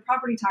lower their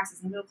property taxes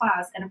in the middle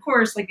class. And of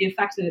course, like the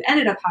effect that it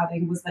ended up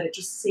having was that it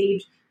just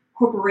saved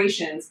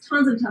corporations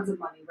tons and tons of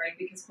money, right?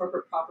 Because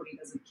corporate property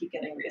doesn't keep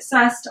getting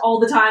reassessed all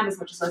the time as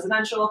much as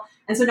residential.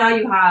 And so now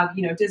you have,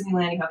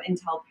 Disneyland, you have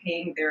Intel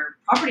paying their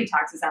property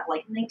taxes at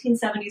like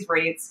 1970s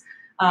rates.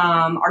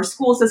 Our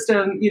school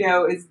system,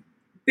 is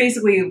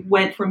basically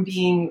went from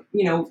being,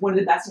 one of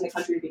the best in the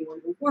country to being one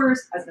of the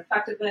worst as an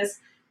effect of this.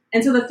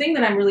 And so the thing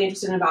that I'm really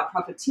interested in about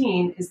Prop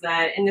 15 is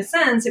that, in a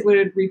sense, it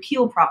would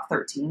repeal Prop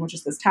 13, which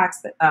is this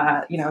tax,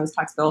 this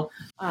tax bill,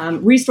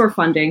 restore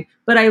funding.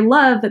 But I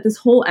love that this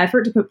whole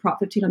effort to put Prop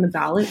 15 on the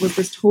ballot was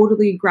this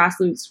totally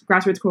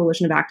grassroots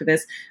coalition of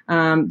activists.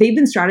 They've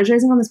been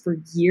strategizing on this for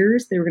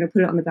years. They were going to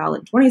put it on the ballot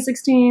in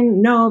 2016.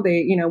 No,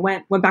 they,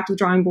 went back to the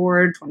drawing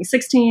board.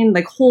 2016,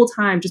 like whole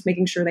time, just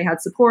making sure they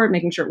had support,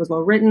 making sure it was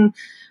well written.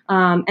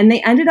 And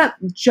they ended up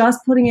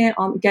just putting it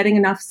on, getting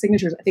enough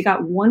signatures. They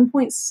got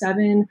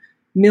 1.7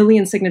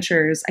 million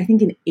signatures, I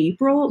think in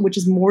April, which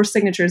is more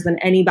signatures than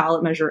any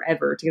ballot measure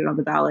ever to get it on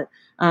the ballot.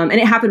 And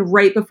it happened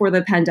right before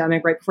the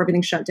pandemic, right before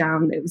everything shut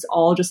down. It was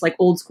all just like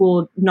old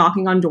school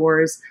knocking on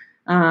doors.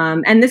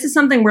 And this is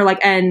something where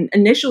and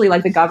initially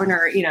like the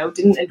governor,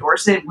 didn't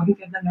endorse it, wouldn't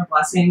give them their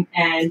blessing.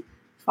 And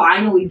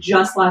finally,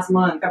 just last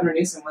month, Governor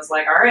Newsom was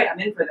like, all right, I'm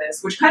in for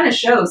this, which kind of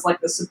shows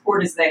like the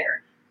support is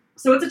there.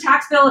 So it's a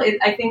tax bill.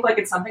 I think like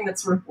it's something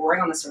that's sort of boring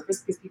on the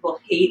surface because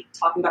people hate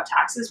talking about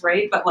taxes,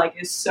 right? But like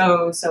is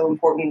so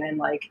important and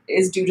like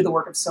is due to the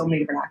work of so many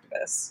different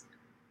activists.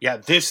 Yeah,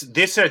 this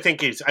I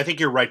think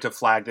you're right to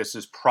flag this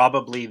as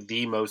probably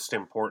the most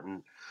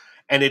important,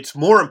 and it's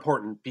more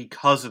important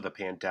because of the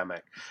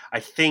pandemic. I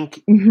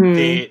think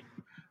that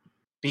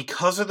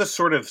because of the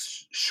sort of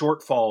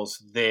shortfalls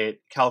that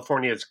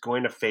California is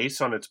going to face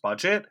on its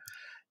budget,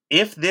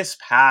 if this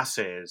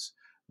passes,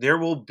 there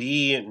will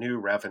be new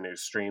revenue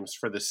streams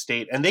for the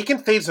state, and they can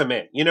phase them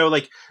in. You know,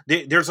 like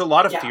there's a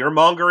lot of fear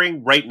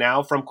mongering right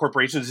now from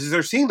corporations as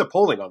they're seeing the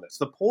polling on this.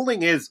 The polling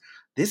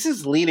this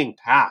is leaning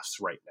past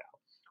right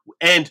now,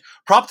 and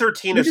Prop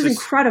 13 is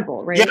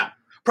incredible, right? Yeah,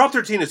 Prop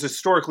 13 is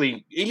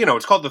historically,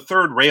 it's called the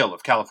third rail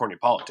of California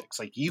politics.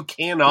 Like you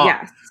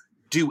cannot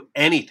do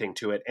anything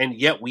to it, and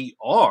yet we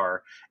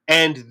are.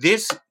 And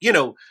this,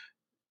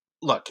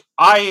 look,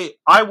 I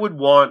would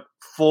want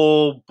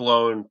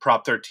full-blown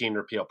Prop 13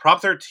 repeal.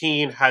 Prop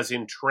 13 has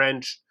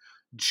entrenched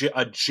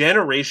a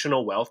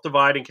generational wealth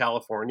divide in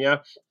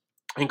California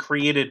and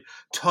created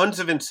tons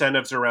of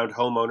incentives around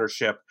home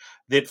ownership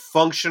that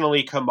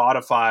functionally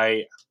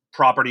commodify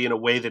property in a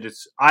way that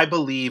is, I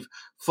believe,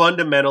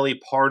 fundamentally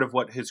part of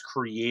what has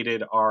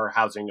created our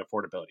housing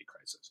affordability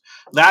crisis.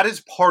 That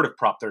is part of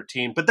Prop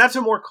 13, but that's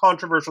a more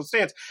controversial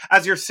stance.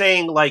 As you're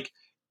saying, like,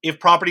 if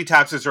property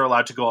taxes are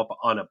allowed to go up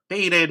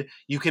unabated,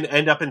 you can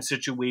end up in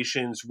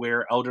situations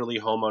where elderly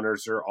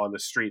homeowners are on the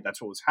street.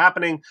 That's what was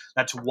happening.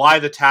 That's why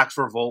the tax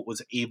revolt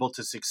was able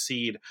to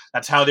succeed.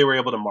 That's how they were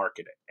able to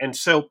market it. And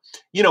so,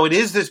 it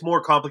is this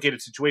more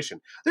complicated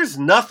situation. There's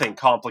nothing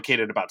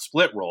complicated about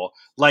split roll.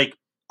 Like,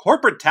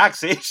 corporate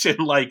taxation,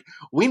 like,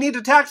 we need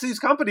to tax these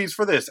companies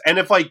for this. And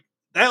if,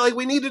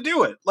 we need to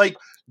do it. Like,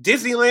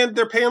 Disneyland,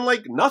 they're paying,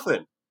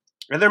 nothing.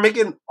 And they're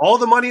making all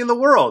the money in the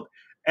world.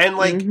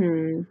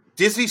 And,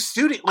 Disney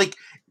Studio,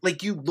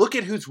 like you look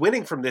at who's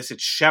winning from this,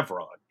 it's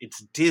Chevron, it's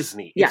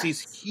Disney, it's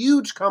these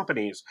huge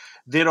companies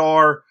that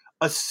are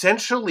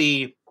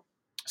essentially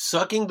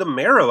sucking the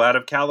marrow out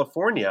of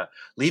California,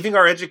 leaving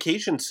our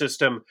education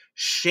system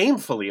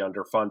shamefully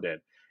underfunded.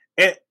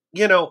 And,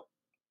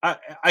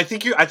 I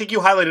think you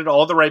highlighted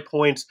all the right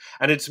points,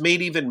 and it's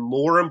made even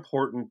more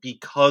important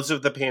because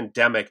of the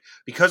pandemic,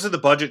 because of the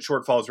budget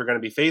shortfalls we're going to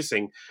be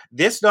facing.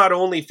 This not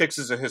only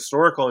fixes a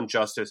historical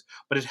injustice,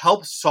 but it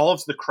helps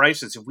solve the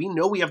crisis. If we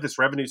know we have this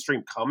revenue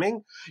stream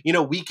coming,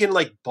 we can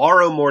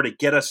borrow more to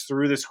get us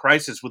through this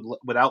crisis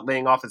without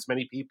laying off as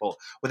many people,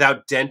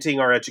 without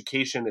denting our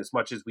education as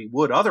much as we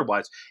would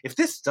otherwise. If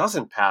this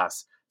doesn't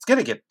pass, it's going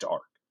to get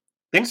dark.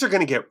 Things are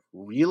going to get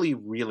really,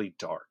 really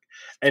dark.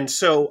 And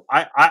so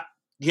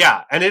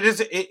yeah, and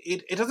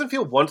it doesn't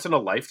feel once in a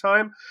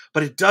lifetime,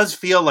 but it does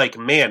feel like,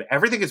 man,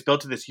 everything is built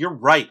to this. You're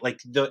right.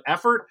 Like the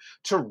effort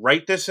to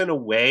write this in a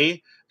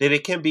way that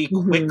it can be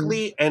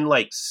quickly and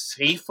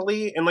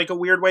safely in a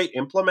weird way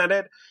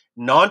implemented,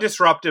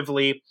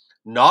 non-disruptively,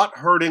 not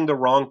hurting the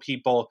wrong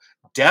people,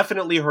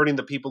 definitely hurting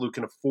the people who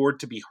can afford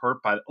to be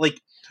hurt by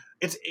it.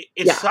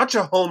 It's such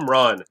a home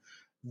run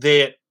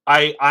that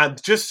I'm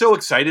just so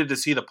excited to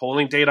see the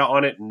polling data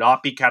on it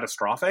not be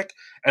catastrophic.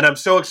 And I'm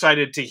so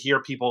excited to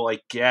hear people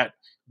get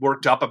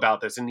worked up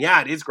about this. And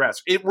it is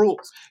grass. It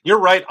rules. You're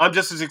right. I'm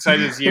just as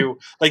excited as you.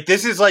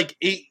 This is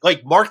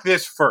mark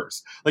this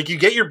first. You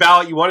get your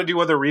ballot, you want to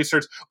do other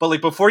research, but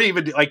before you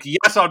even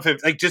yes on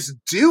 50, just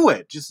do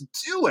it. Just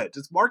do it.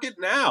 Just mark it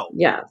now.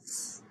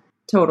 Yes.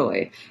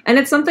 Totally. And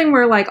it's something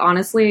where,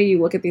 honestly,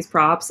 you look at these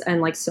props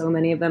and, so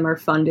many of them are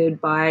funded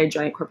by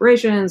giant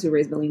corporations who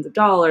raise millions of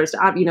dollars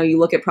to, you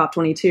look at Prop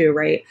 22,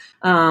 right?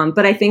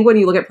 But I think when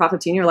you look at Prop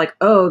 15, you're like,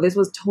 oh, this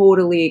was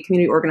totally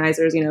community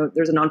organizers.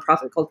 There's a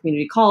nonprofit called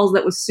Community Calls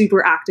that was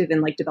super active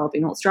in,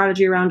 developing a whole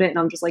strategy around it. And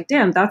I'm just like,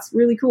 damn, that's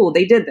really cool.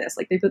 They did this.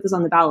 They put this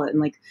on the ballot.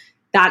 And,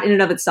 that in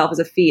and of itself is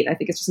a feat. I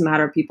think it's just a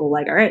matter of people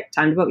all right,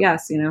 time to vote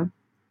yes,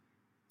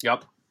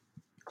 Yep.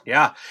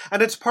 Yeah,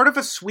 and it's part of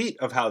a suite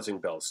of housing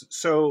bills.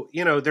 So,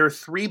 there are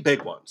three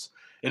big ones.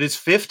 It is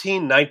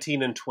 15,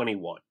 19, and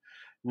 21.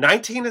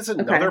 19 is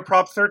another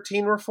Prop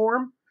 13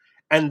 reform,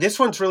 and this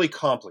one's really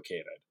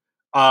complicated.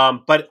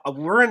 But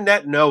we're a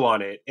net no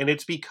on it, and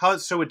it's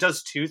because, so it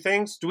does two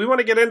things. Do we want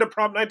to get into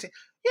Prop 19?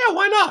 Yeah,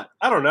 why not?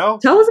 I don't know.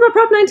 Tell us about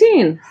Prop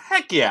 19.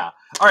 Heck yeah.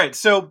 All right,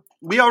 so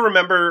we all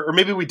remember, or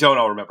maybe we don't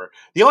all remember,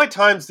 the LA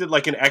Times did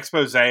an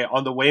expose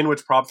on the way in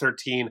which Prop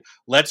 13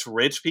 lets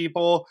rich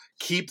people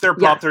keep their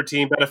Prop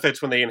 13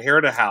 benefits when they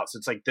inherit a house.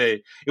 It's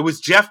it was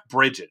Jeff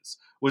Bridges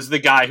was the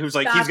guy who's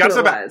he's got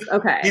some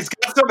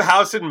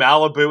house in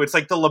Malibu. It's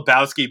the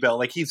Lebowski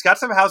bill. He's got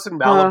some house in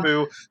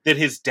Malibu that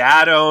his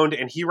dad owned,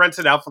 and he rents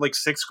it out for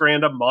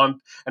 $6,000 a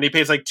month, and he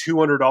pays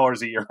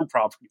 $200 a year in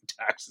property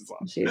taxes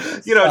on.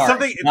 Jesus.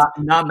 Something.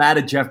 Not mad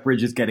at Jeff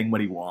Bridges getting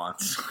what he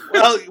wants.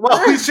 Well,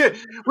 we should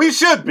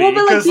be. Well,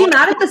 but be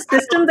mad at the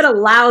system that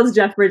allows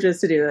Jeff Bridges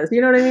to do this. You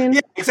know what I mean?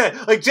 Yeah,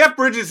 exactly. Jeff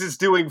Bridges is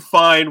doing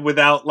fine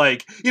without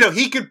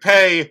he could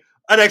pay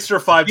an extra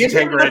 5 to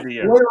 10 grand a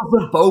year.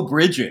 Spoils of Beau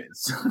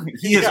Bridges.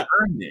 He has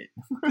earned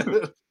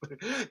it.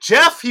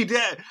 Jeff, he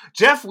did.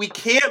 Jeff, we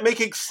can't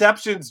make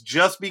exceptions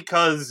just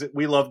because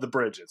we love the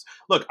Bridges.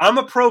 Look, I'm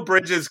a pro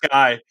Bridges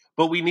guy,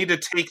 but we need to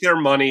take their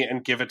money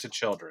and give it to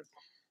children.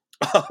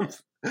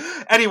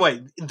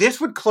 Anyway,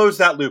 this would close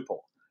that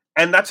loophole,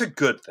 and that's a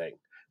good thing.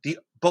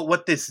 But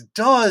what this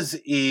does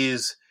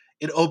is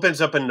it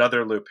opens up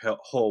another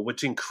loophole,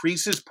 which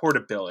increases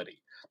portability.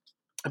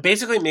 It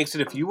basically makes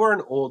it, if you are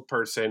an old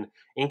person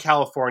in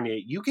California,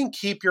 you can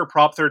keep your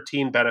Prop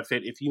 13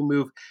 benefit if you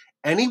move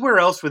anywhere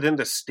else within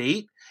the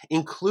state,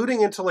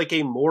 including into like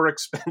a more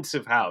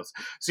expensive house.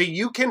 So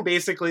you can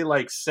basically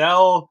like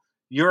sell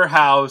your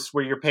house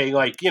where you're paying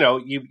like, you know,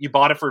 you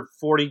bought it for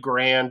 40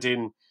 grand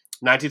in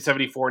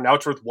 1974. Now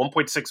it's worth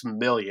 1.6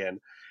 million.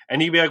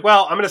 And you'd be like,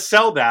 well, I'm going to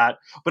sell that,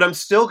 but I'm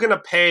still going to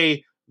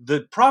pay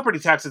the property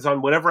taxes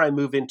on whatever I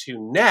move into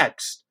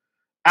next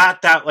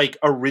at that like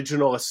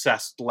original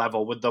assessed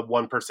level with the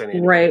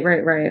 1%.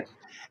 Right.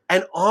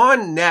 And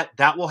on net,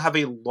 that will have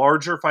a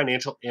larger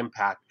financial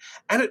impact.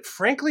 And it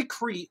frankly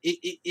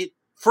it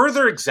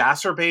further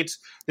exacerbates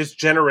this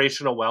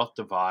generational wealth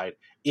divide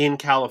in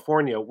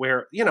California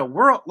where, you know,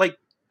 we're like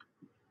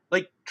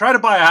try to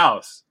buy a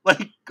house.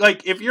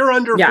 Like if you're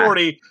under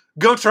 40,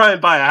 go try and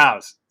buy a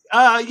house.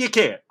 You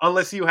can't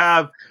unless you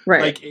have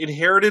like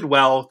inherited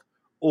wealth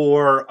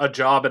or a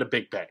job at a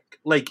big bank.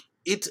 Like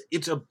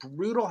it's a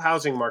brutal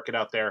housing market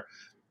out there.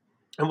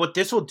 And what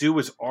this will do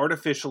is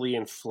artificially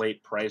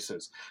inflate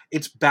prices.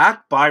 It's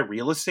backed by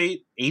real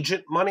estate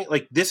agent money.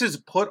 Like this is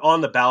put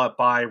on the ballot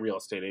by real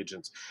estate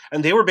agents.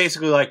 And they were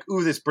basically like,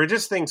 ooh, this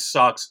Bridges thing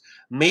sucks.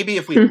 Maybe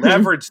if we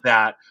leverage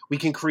that, we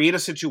can create a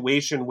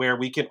situation where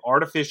we can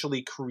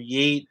artificially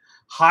create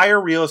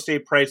higher real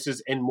estate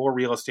prices and more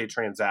real estate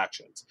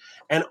transactions.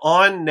 And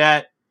on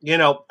net, you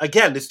know,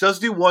 again, this does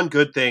do one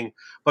good thing,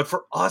 but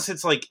for us,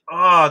 it's like,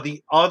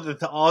 the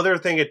other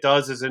thing it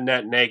does is a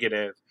net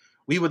negative.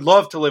 We would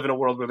love to live in a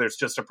world where there's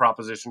just a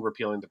proposition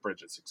repealing the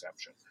Bridges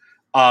exception.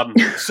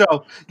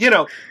 So, you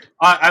know,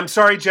 I'm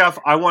sorry, Jeff.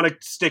 I want to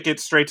stick it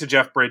straight to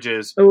Jeff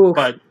Bridges,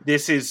 but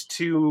this is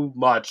too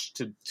much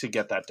to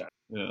get that done.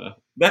 Yeah.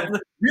 That's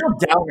the real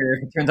downer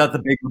if it turns out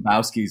the Big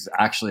Lebowski's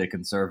actually a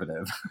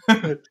conservative.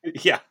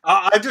 Yeah.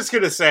 I'm just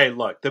going to say,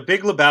 look, the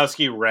Big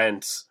Lebowski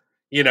rents,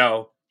 you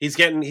know, he's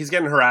getting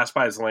harassed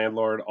by his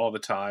landlord all the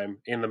time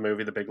in the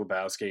movie The Big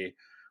Lebowski,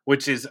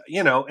 which is,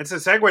 you know, it's a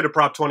segue to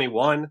Prop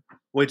 21,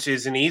 which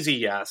is an easy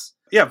yes.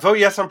 Yeah, vote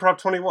yes on Prop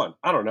 21.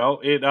 I don't know.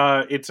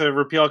 It's a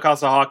repeal of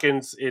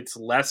Costa-Hawkins. It's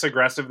less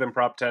aggressive than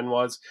Prop 10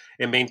 was.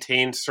 It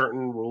maintains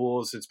certain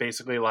rules. It's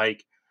basically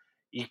like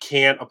you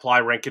can't apply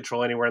rent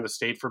control anywhere in the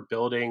state for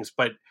buildings,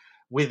 but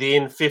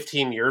within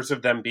 15 years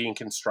of them being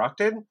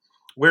constructed.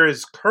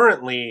 Whereas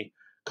currently,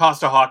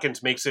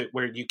 Costa-Hawkins makes it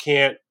where you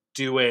can't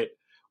do it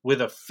with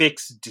a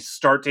fixed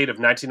start date of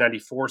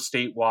 1994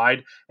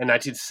 statewide and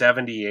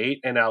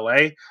 1978 in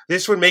LA.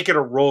 This would make it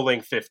a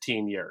rolling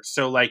 15 years.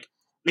 So like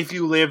if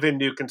you live in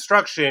new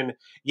construction,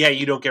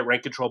 you don't get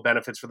rent control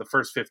benefits for the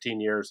first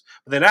 15 years.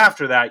 But then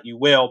after that, you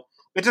will.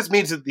 It just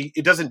means that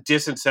it doesn't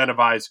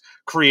disincentivize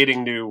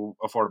creating new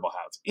affordable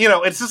housing. You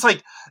know, it's just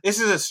like, this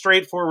is a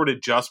straightforward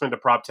adjustment to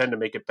Prop 10 to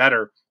make it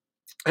better.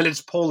 And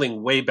it's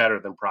polling way better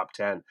than Prop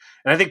 10. And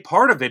I think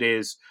part of it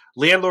is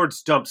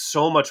landlords dumped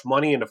so much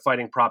money into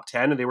fighting Prop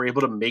 10 and they were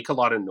able to make a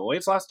lot of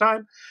noise last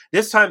time.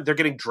 This time they're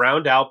getting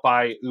drowned out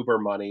by Uber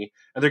money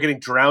and they're getting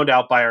drowned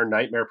out by our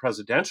nightmare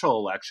presidential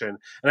election.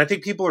 And I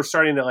think people are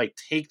starting to like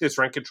take this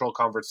rent control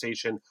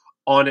conversation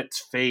on its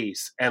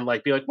face and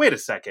like be like, wait a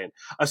second,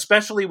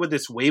 especially with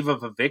this wave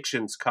of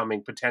evictions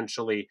coming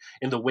potentially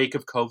in the wake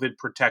of COVID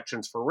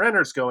protections for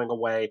renters going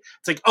away.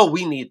 It's like, oh,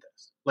 we need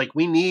this. Like,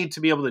 we need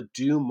to be able to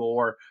do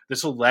more.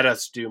 This will let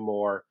us do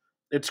more.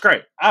 It's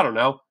great. I don't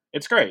know.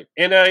 It's great.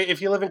 And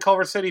if you live in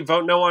Culver City,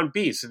 vote no on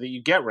B so that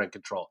you get rent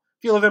control.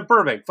 If you live in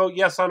Burbank, vote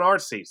yes on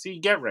RC so you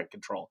get rent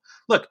control.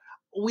 Look,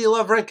 we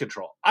love rent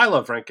control. I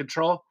love rent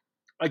control.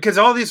 Because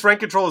all these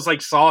rent control is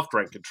like soft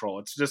rent control.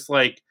 It's just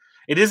like,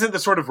 it isn't the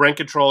sort of rent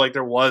control like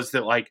there was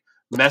that like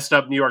messed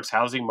up New York's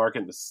housing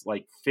market in the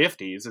like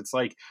 50s. It's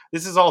like,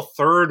 this is all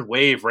third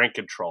wave rent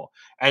control.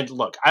 And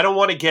look, I don't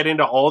want to get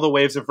into all the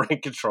waves of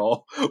rent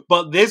control,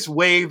 but this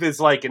wave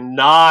is like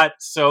not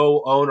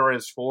so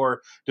onerous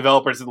for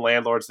developers and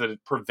landlords that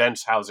it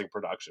prevents housing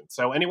production.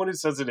 So anyone who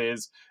says it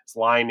is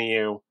lying to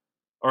you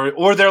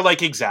or they're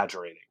like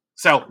exaggerating.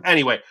 So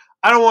anyway,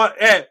 I don't want,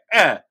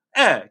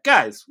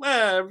 guys,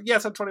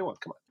 yes, I'm 21.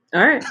 Come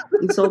on. All right.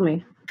 You sold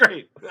me.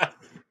 Great.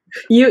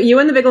 You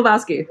and the Big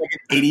Lebowski. Like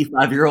an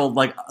 85-year-old,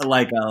 like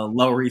a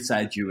Lower East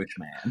Side Jewish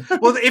man.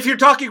 Well, if you're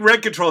talking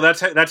rent control,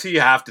 that's who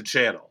you have to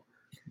channel.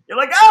 You're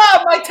like,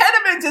 my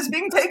tenement is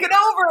being taken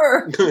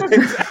over.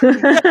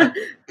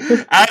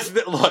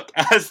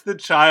 As the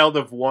child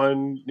of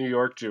one New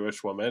York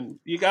Jewish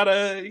woman, you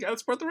gotta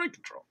support the rent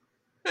control.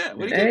 Yeah,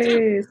 what do you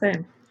do?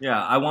 Same.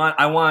 Yeah, I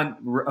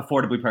want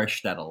affordably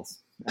priced shtetls,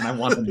 and I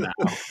want them now.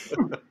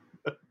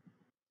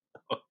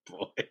 Oh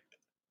boy.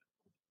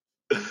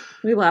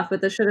 We laugh,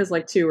 but this shit is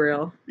like too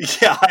real.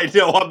 Yeah, I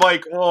know. I'm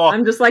like, oh.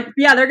 I'm just like,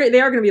 yeah,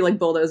 they are going to be like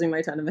bulldozing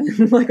my tenement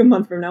in like a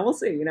month from now. We'll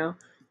see, you know.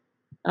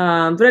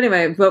 But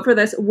anyway, vote for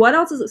this. What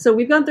else is? So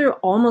we've gone through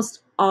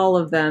almost all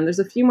of them. There's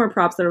a few more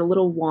props that are a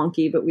little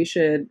wonky, but we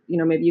should, you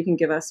know, maybe you can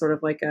give us sort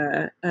of like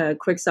a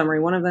quick summary.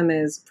 One of them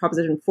is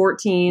Proposition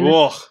 14.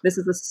 Ugh. This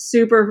is a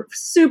super,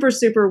 super,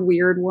 super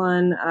weird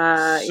one.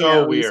 So you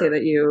know, weird. You say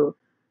that you.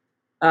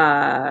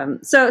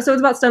 So it's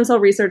about stem cell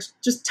research.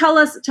 Just tell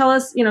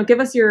us, you know, give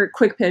us your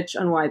quick pitch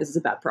on why this is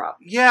a bad prop.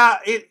 Yeah,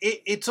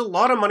 it's a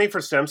lot of money for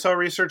stem cell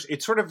research.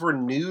 It sort of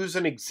renews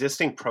an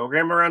existing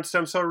program around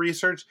stem cell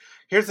research.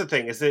 Here's the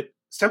thing, is that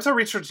stem cell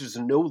research is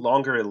no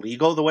longer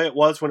illegal the way it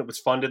was when it was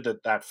funded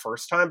that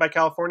first time by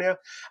California.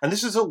 And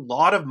this is a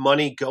lot of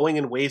money going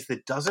in ways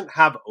that doesn't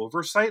have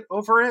oversight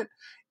over it,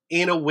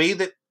 in a way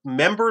that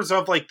members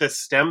of like the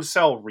stem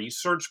cell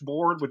research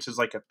board, which is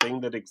like a thing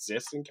that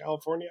exists in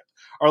California,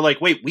 are like,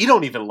 wait, we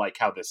don't even like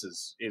how this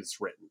is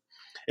written.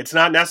 It's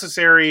not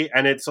necessary.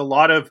 And it's a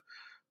lot of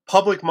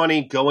public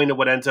money going to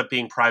what ends up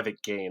being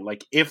private gain.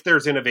 Like if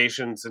there's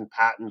innovations and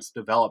patents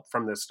developed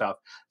from this stuff,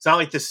 it's not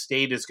like the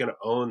state is going to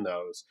own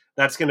those.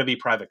 That's going to be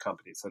private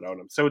companies that own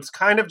them. So it's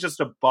kind of just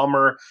a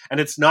bummer, and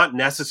it's not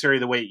necessary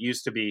the way it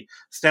used to be.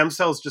 Stem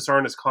cells just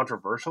aren't as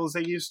controversial as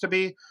they used to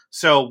be.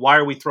 So why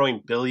are we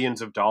throwing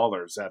billions of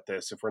dollars at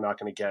this if we're not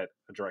going to get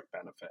a direct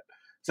benefit?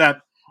 So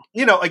that,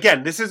 you know,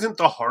 again, this isn't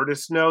the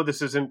hardest no.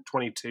 This isn't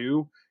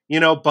 22, you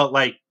know, but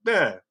like,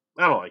 I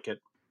don't like it.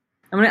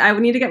 I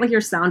would need to get like your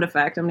sound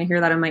effect. I'm gonna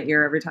hear that in my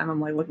ear every time I'm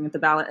like looking at the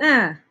ballot.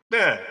 Yeah,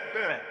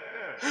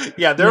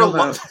 there are a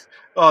lot.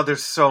 Oh,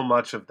 there's so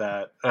much of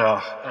that.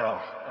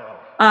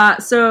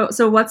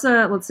 So what's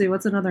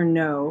what's another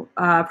no?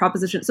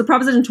 Proposition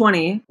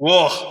 20.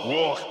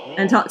 Whoa.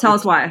 And tell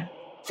us why.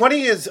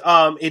 20 is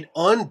it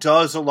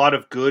undoes a lot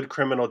of good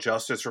criminal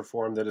justice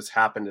reform that has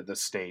happened in the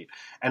state.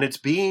 And it's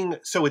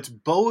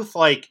both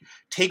like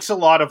takes a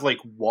lot of like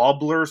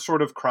wobbler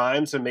sort of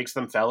crimes and makes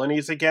them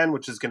felonies again,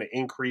 which is going to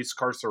increase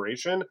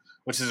incarceration,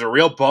 which is a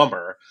real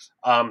bummer.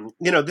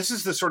 You know, this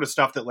is the sort of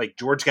stuff that like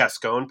George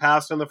Gascon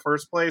passed in the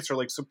first place or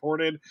like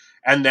supported.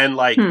 And then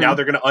like now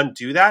they're going to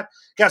undo that.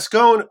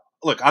 Gascon,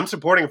 look, I'm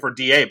supporting him for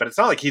DA, but it's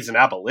not like he's an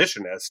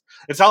abolitionist.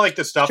 It's not like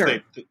the stuff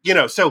that, you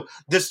know, so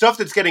the stuff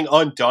that's getting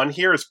undone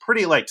here is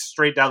pretty like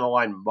straight down the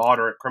line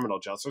moderate criminal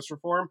justice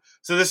reform.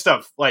 So this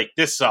stuff, like,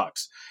 this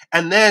sucks.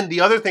 And then the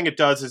other thing it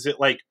does is it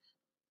like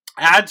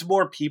adds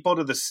more people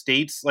to the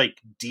state's like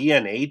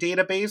DNA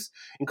database,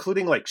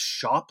 including like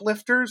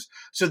shoplifters.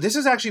 So this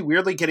is actually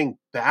weirdly getting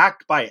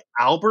backed by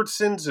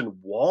Albertsons and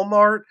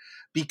Walmart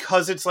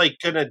because it's like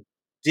going to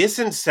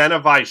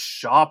disincentivize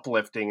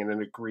shoplifting in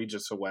an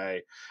egregious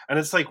way. And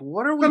it's like,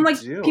 what are we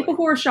doing? People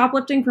who are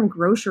shoplifting from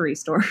grocery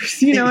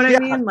stores, you know what I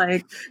mean?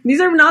 Like,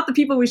 these are not the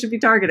people we should be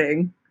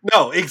targeting.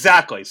 No,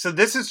 exactly. So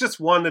this is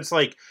just one that's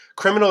like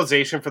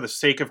criminalization for the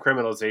sake of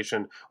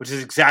criminalization, which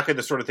is exactly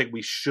the sort of thing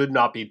we should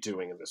not be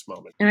doing in this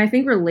moment. And I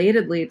think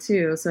relatedly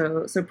too,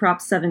 so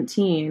Prop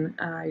 17,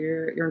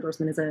 your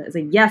endorsement is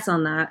a yes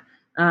on that.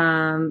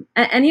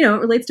 And you know, it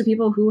relates to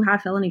people who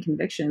have felony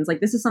convictions. Like,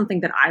 this is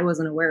something that I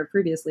wasn't aware of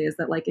previously, is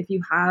that like if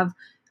you have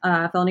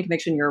a felony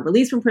conviction, you're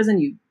released from prison,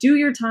 you do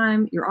your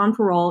time, you're on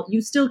parole,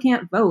 you still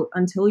can't vote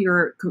until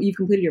you've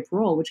completed your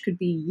parole, which could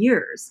be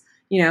years.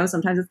 You know,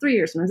 sometimes it's 3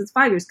 years, sometimes it's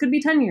 5 years, could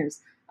be 10 years.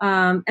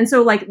 And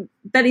so like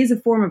that is a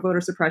form of voter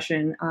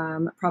suppression.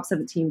 Prop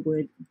 17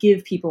 would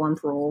give people on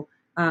parole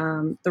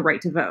the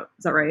right to vote.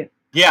 Is that right?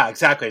 Yeah,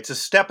 exactly. It's a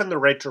step in the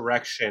right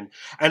direction.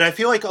 And I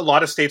feel like a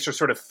lot of states are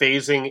sort of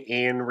phasing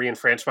in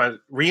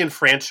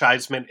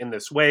reenfranchisement in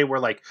this way, where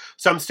like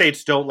some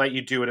states don't let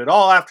you do it at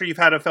all after you've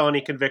had a felony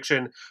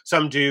conviction.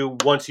 Some do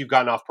once you've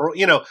gotten off parole.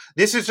 You know,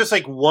 this is just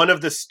like one of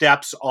the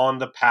steps on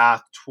the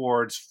path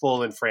towards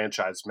full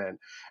enfranchisement.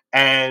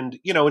 And,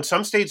 you know, in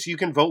some states you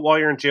can vote while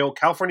you're in jail.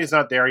 California's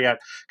not there yet.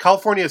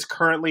 California is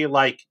currently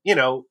like, you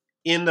know,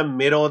 in the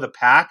middle of the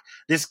pack.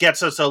 This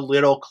gets us a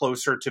little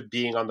closer to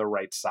being on the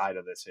right side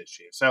of this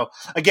issue. So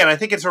again, I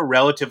think it's a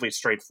relatively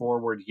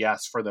straightforward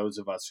yes for those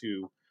of us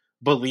who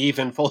believe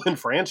in full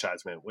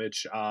enfranchisement,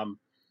 which,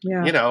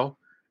 you know,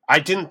 I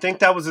didn't think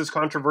that was as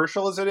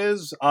controversial as it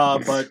is,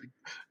 but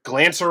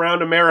glance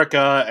around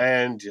America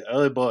and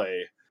oh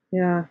boy.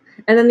 Yeah.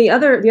 And then the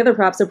other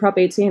prop, so Prop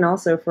 18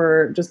 also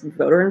for just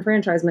voter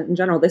enfranchisement in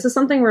general. This is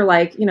something where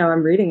like, you know,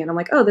 I'm reading it. I'm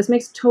like, oh, this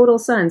makes total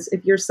sense.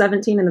 If you're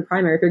 17 in the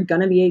primary, if you're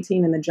going to be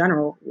 18 in the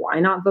general,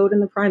 why not vote in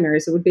the primary?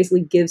 So it would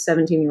basically give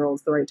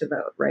 17-year-olds the right to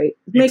vote, right?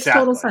 It makes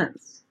total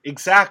sense.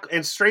 Exactly.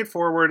 It's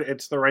straightforward.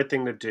 It's the right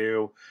thing to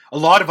do. A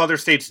lot of other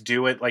states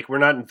do it. Like, we're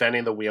not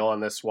inventing the wheel on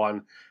this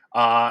one.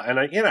 And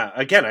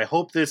I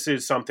hope this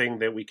is something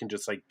that we can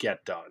just like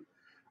get done.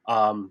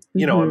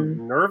 You know,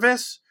 I'm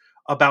nervous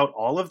about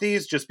all of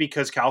these just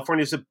because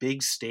California is a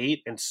big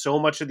state and so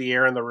much of the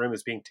air in the room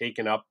is being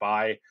taken up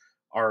by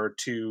our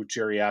two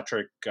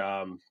geriatric,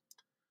 our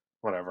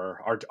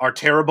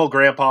terrible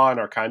grandpa and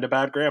our kind of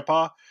bad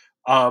grandpa.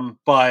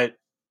 But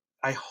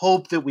I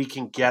hope that we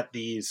can get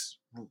these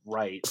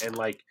right and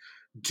like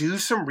do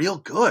some real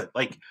good.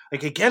 Like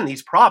again,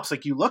 these props,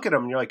 like you look at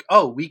them and you're like,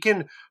 oh, we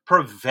can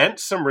prevent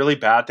some really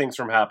bad things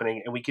from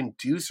happening, and we can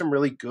do some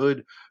really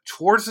good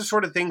towards the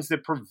sort of things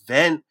that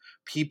prevent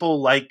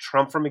people like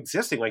Trump from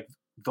existing, like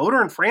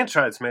voter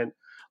enfranchisement.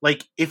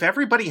 Like if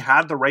everybody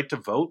had the right to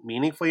vote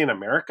meaningfully in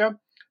America,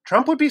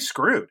 Trump would be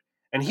screwed.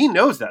 And he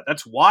knows that.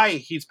 That's why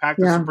he's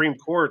packed the Supreme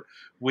Court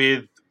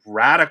with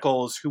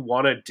radicals who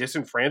want to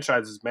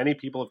disenfranchise as many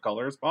people of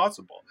color as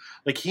possible.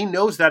 Like he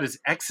knows that is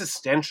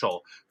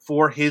existential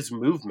for his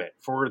movement,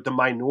 for the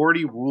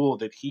minority rule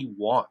that he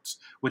wants,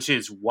 which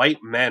is white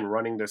men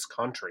running this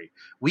country.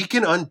 We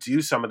can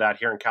undo some of that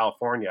here in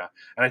California.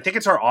 And I think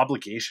it's our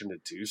obligation to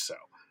do so.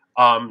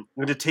 And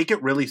to take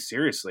it really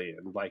seriously,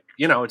 and like,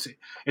 you know,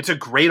 it's a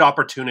great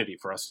opportunity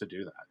for us to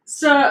do that.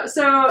 So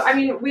I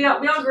mean, we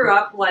all grew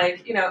up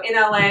like, you know, in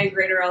LA,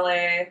 greater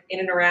LA, in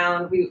and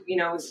around. We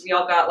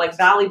all got like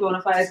Valley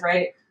bona fides,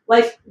 right?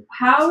 Like,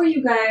 how are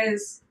you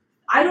guys?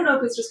 I don't know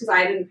if it's just because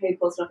I didn't pay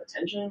close enough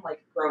attention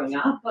like growing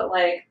up, but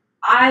like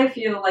I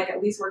feel like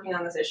at least working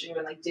on this issue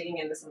and like digging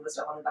into some of the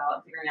stuff on the ballot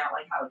and figuring out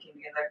like how it came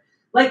together,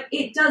 like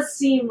it does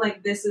seem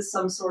like this is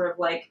some sort of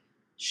like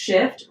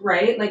shift,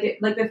 right? Like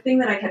the thing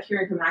that I kept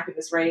hearing from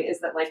activists, right, is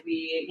that like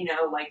we, you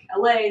know, like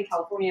LA and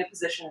California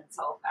position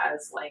itself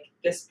as like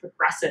this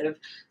progressive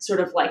sort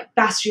of like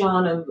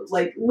bastion of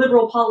like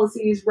liberal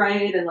policies,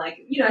 right? And like,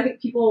 you know, I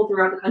think people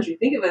throughout the country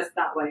think of us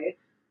that way.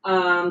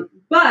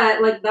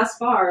 But like thus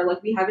far,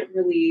 like we haven't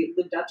really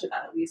lived up to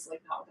that, at least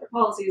like not with our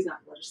policies, not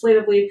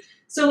legislatively.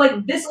 So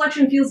like this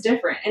election feels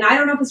different. And I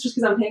don't know if it's just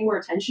because I'm paying more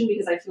attention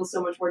because I feel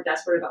so much more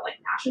desperate about like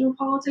national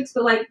politics,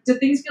 but like, do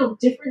things feel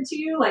different to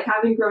you? Like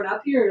having grown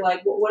up here,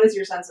 like what is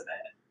your sense of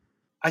it?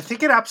 I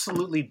think it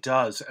absolutely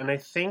does. And I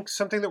think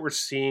something that we're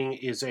seeing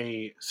is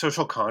a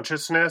social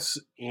consciousness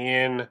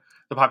in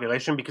the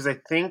population, because I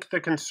think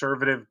the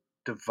conservative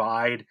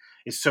divide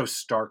is so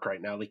stark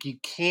right now. Like you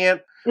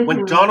can't,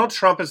 when Donald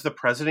Trump is the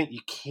president,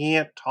 you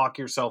can't talk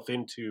yourself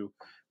into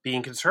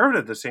being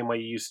conservative the same way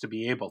you used to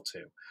be able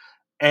to.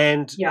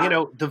 And, you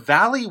know, the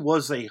Valley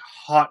was a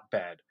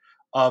hotbed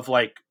of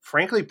like,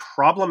 frankly,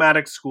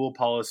 problematic school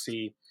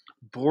policy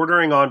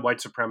bordering on white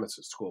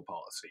supremacist school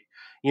policy.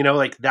 You know,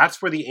 like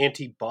that's where the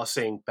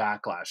anti-busing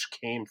backlash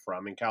came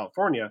from in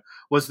California,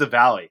 was the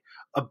Valley.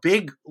 A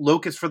big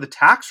locus for the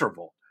tax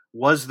revolt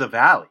was the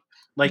Valley.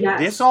 Like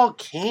this all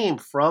came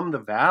from the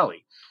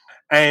Valley.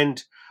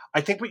 And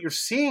I think what you're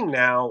seeing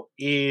now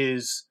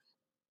is,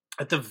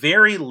 at the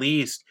very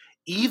least,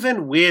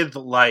 even with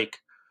like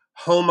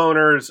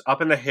homeowners up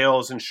in the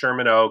hills in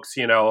Sherman Oaks,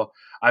 you know,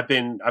 I've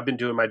been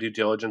doing my due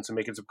diligence and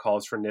making some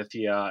calls for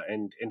Nithya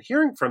and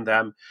hearing from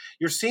them.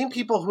 You're seeing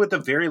people who at the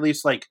very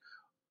least like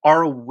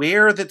are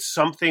aware that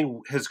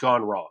something has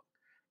gone wrong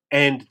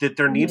and that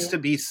there needs to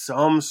be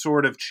some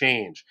sort of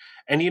change.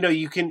 And, you know,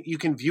 you can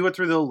view it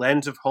through the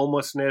lens of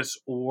homelessness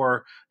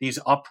or these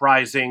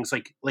uprisings.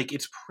 Like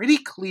it's pretty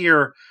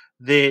clear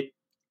that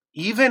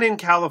even in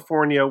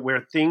California,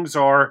 where things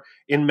are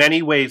in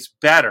many ways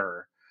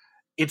better,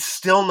 it's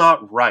still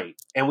not right.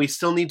 And we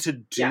still need to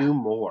do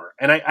more.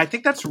 And I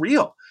think that's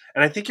real.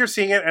 And I think you're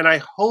seeing it. And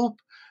I hope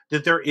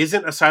that there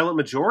isn't a silent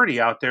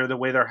majority out there the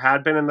way there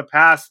had been in the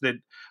past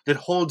that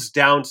holds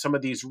down some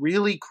of these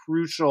really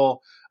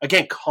crucial,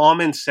 again,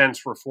 common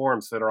sense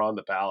reforms that are on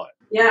the ballot.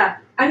 Yeah.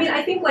 I mean,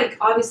 I think like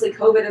obviously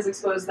COVID has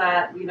exposed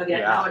that, you know, the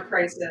economic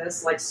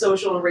crisis, like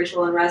social and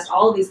racial unrest,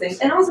 all of these things.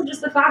 And also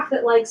just the fact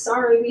that like,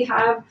 sorry, we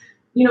have,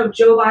 you know,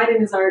 Joe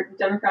Biden is our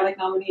Democratic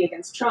nominee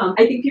against Trump.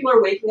 I think people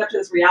are waking up to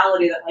this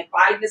reality that like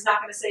Biden is not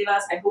going to save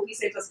us. I hope he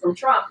saves us from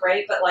Trump,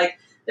 right? But like,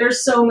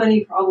 there's so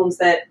many problems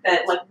that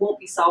like won't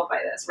be solved by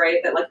this, right?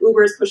 That like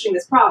Uber is pushing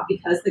this prop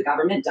because the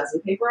government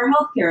doesn't pay for our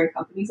healthcare, and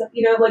companies,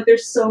 you know, like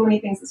there's so many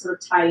things that sort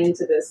of tie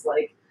into this.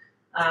 Like,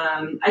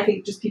 I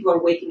think just people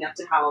are waking up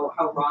to how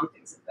wrong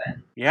things have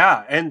been.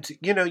 Yeah, and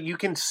you know, you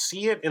can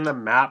see it in the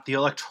map, the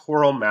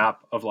electoral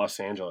map of Los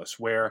Angeles,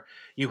 where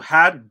you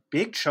had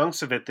big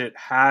chunks of it that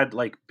had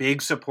like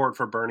big support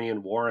for Bernie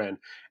and Warren,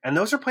 and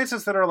those are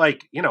places that are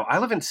like, you know, I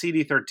live in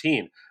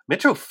CD13.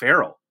 Mitch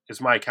O'Farrell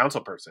is my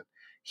council person.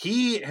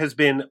 He has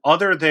been,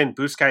 other than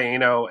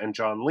Buscaino and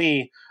John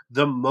Lee,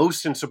 the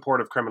most in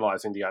support of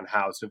criminalizing the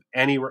unhoused of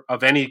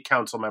any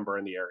council member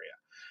in the area.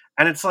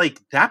 And it's like,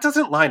 that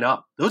doesn't line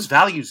up. Those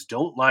values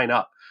don't line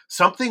up.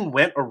 Something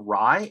went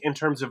awry in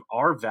terms of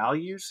our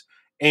values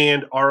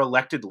and our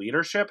elected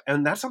leadership.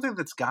 And that's something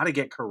that's got to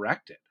get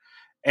corrected.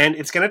 And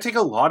it's going to take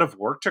a lot of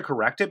work to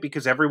correct it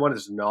because everyone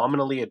is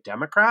nominally a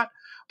Democrat.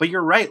 But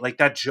you're right, like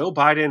that Joe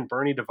Biden,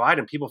 Bernie divide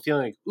and people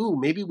feeling like, ooh,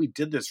 maybe we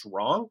did this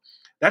wrong.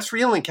 That's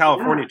real in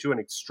California to an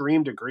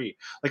extreme degree.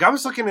 Like I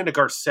was looking into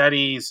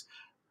Garcetti's,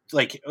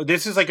 like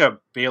this is like a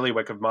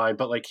bailiwick of mine,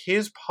 but like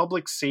his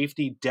public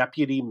safety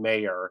deputy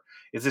mayor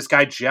is this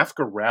guy, Jeff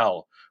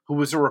Gorell, who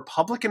was a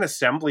Republican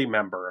assembly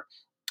member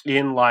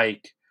in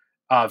like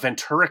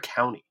Ventura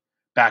County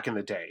back in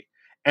the day.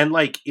 And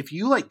like, if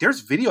you like, there's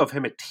video of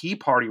him at Tea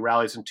Party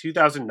rallies in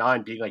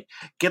 2009 being like,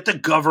 get the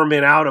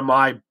government out of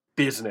my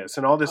business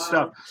and all this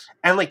stuff.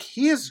 And like,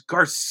 he is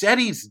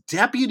Garcetti's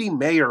deputy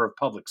mayor of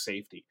public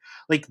safety.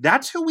 Like,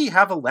 that's who we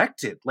have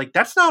elected. Like,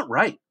 that's not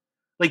right.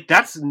 Like,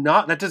 that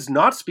does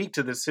not speak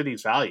to the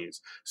city's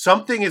values.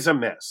 Something is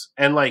amiss.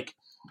 And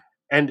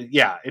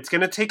yeah, it's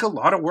going to take a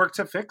lot of work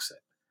to fix it.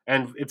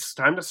 And it's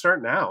time to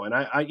start now. And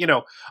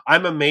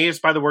I'm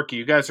amazed by the work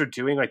you guys are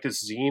doing. Like,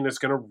 this zine is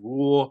going to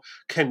rule,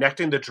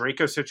 connecting the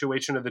Draco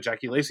situation to the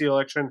Jackie Lacey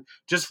election.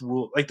 Just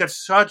rule. Like,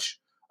 that's such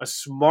a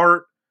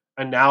smart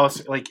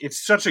analysis. Like,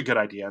 it's such a good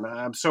idea. And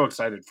I'm so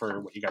excited for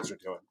what you guys are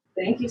doing.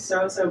 Thank you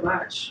so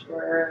much.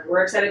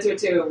 We're excited to it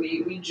too.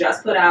 We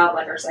just put out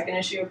like our second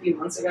issue a few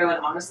months ago,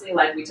 and honestly,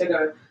 like we took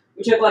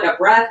like a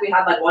breath. We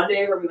had like one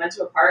day where we went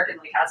to a park and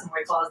like had some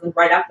White Claws, and then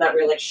right after that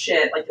we were like,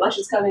 shit, like the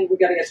election's coming, we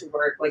gotta get to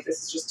work. Like,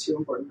 this is just too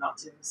important not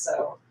to.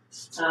 So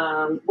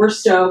we're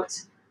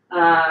stoked.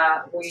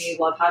 We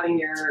love having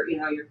your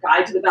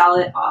guide to the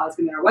ballot. It's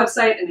gonna be on our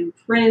website and in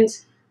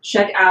print.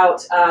 Check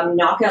out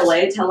Knock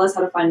LA. Tell us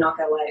how to find Knock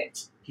LA.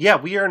 Yeah,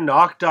 we are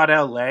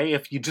knock.la.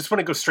 If you just want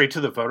to go straight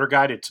to the voter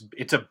guide,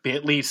 it's a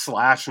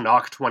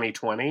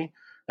bit.ly/knock2020.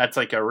 That's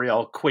like a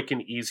real quick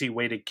and easy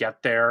way to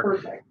get there.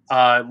 Perfect.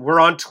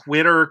 We're on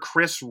Twitter.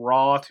 Chris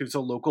Roth, who's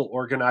a local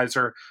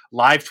organizer,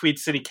 live tweets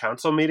city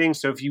council meetings.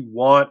 So if you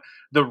want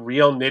the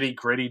real nitty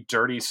gritty,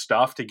 dirty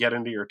stuff to get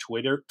into your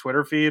Twitter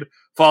feed,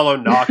 follow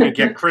Knock and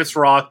get Chris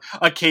Roth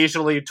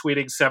occasionally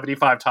tweeting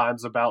 75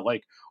 times about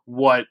like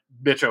what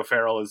Mitch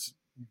O'Farrell's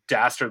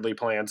dastardly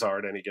plans are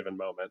at any given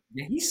moment.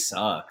 Yeah, he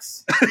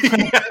sucks.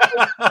 There's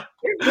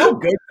no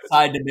good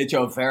side to Mitch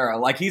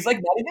O'Farrell. Like, he's like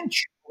not even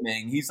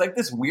charming. He's like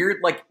this weird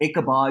like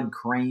Ichabod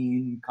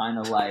Crane kind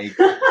of like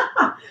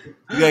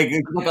like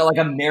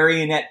a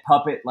marionette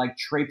puppet like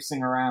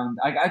traipsing around.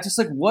 I just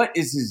like, what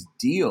is his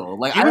deal?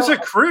 Like, he was a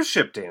cruise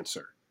ship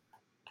dancer.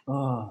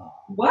 Oh.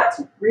 What?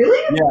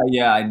 Really?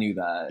 Yeah, I knew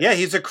that. Yeah,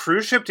 he's a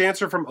cruise ship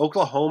dancer from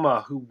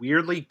Oklahoma who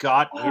weirdly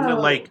got into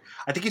I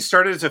think he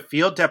started as a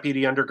field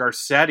deputy under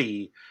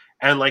Garcetti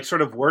and like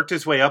sort of worked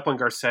his way up when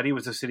Garcetti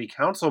was a city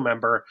council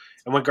member.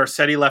 And when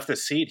Garcetti left the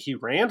seat, he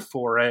ran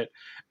for it.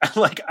 And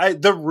like,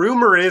 the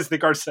rumor is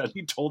that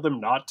Garcetti told him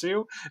not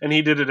to, and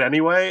he did it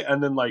anyway.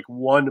 And then like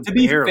won. To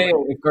be fair,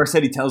 if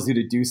Garcetti tells you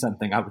to do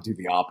something, I would do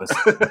the opposite.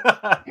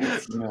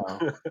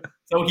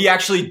 So he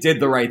actually did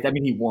the right. I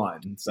mean, he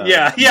won. So.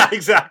 Yeah,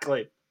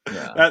 exactly.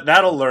 Yeah.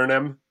 That'll learn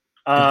him.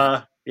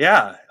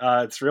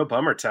 It's real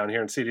bummer town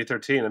here in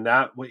CD13, and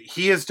that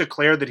he has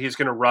declared that he's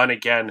going to run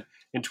again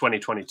in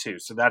 2022.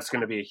 So that's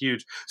going to be a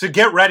huge. So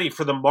get ready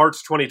for the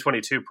March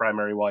 2022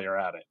 primary while you're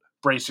at it.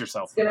 Brace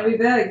yourself. It's going to be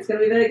big.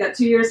 Got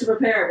 2 years to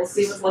prepare. We'll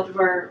see what's left of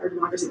our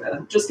democracy.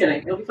 Just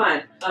kidding. It'll be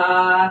fine.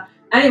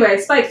 Anyway,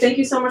 Spike, thank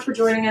you so much for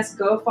joining us.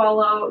 Go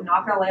follow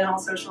Knock LA on all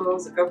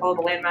socials. Go follow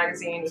The Land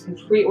Magazine. You can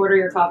pre-order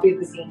your copy of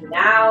the zine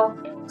now.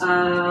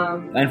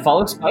 And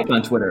follow Spike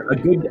on Twitter.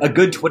 A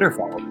good Twitter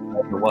follow.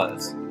 There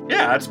was.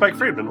 Yeah, at Spike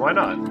Friedman. Why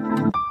not?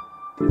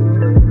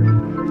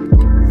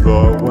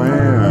 The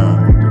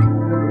Land.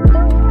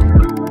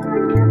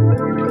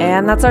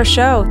 And that's our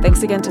show.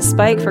 Thanks again to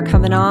Spike for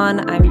coming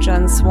on. I'm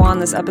Jen Swan.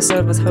 This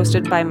episode was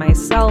hosted by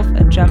myself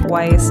and Jeff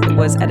Weiss. It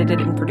was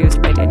edited and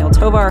produced by Daniel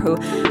Tovar, who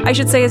I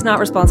should say is not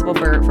responsible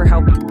for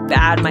how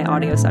bad my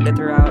audio sounded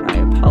throughout. I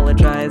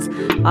apologize.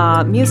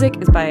 Music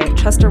is by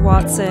Chester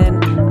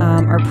Watson.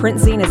 Our print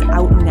zine is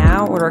out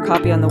now. Order a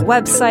copy on the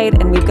website.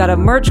 And we've got a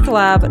merch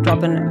collab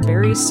dropping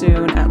very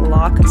soon at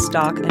Lock,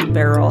 Stock, and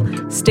Barrel.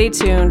 Stay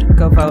tuned.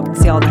 Go vote.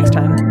 See y'all next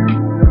time.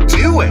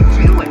 Do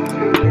it.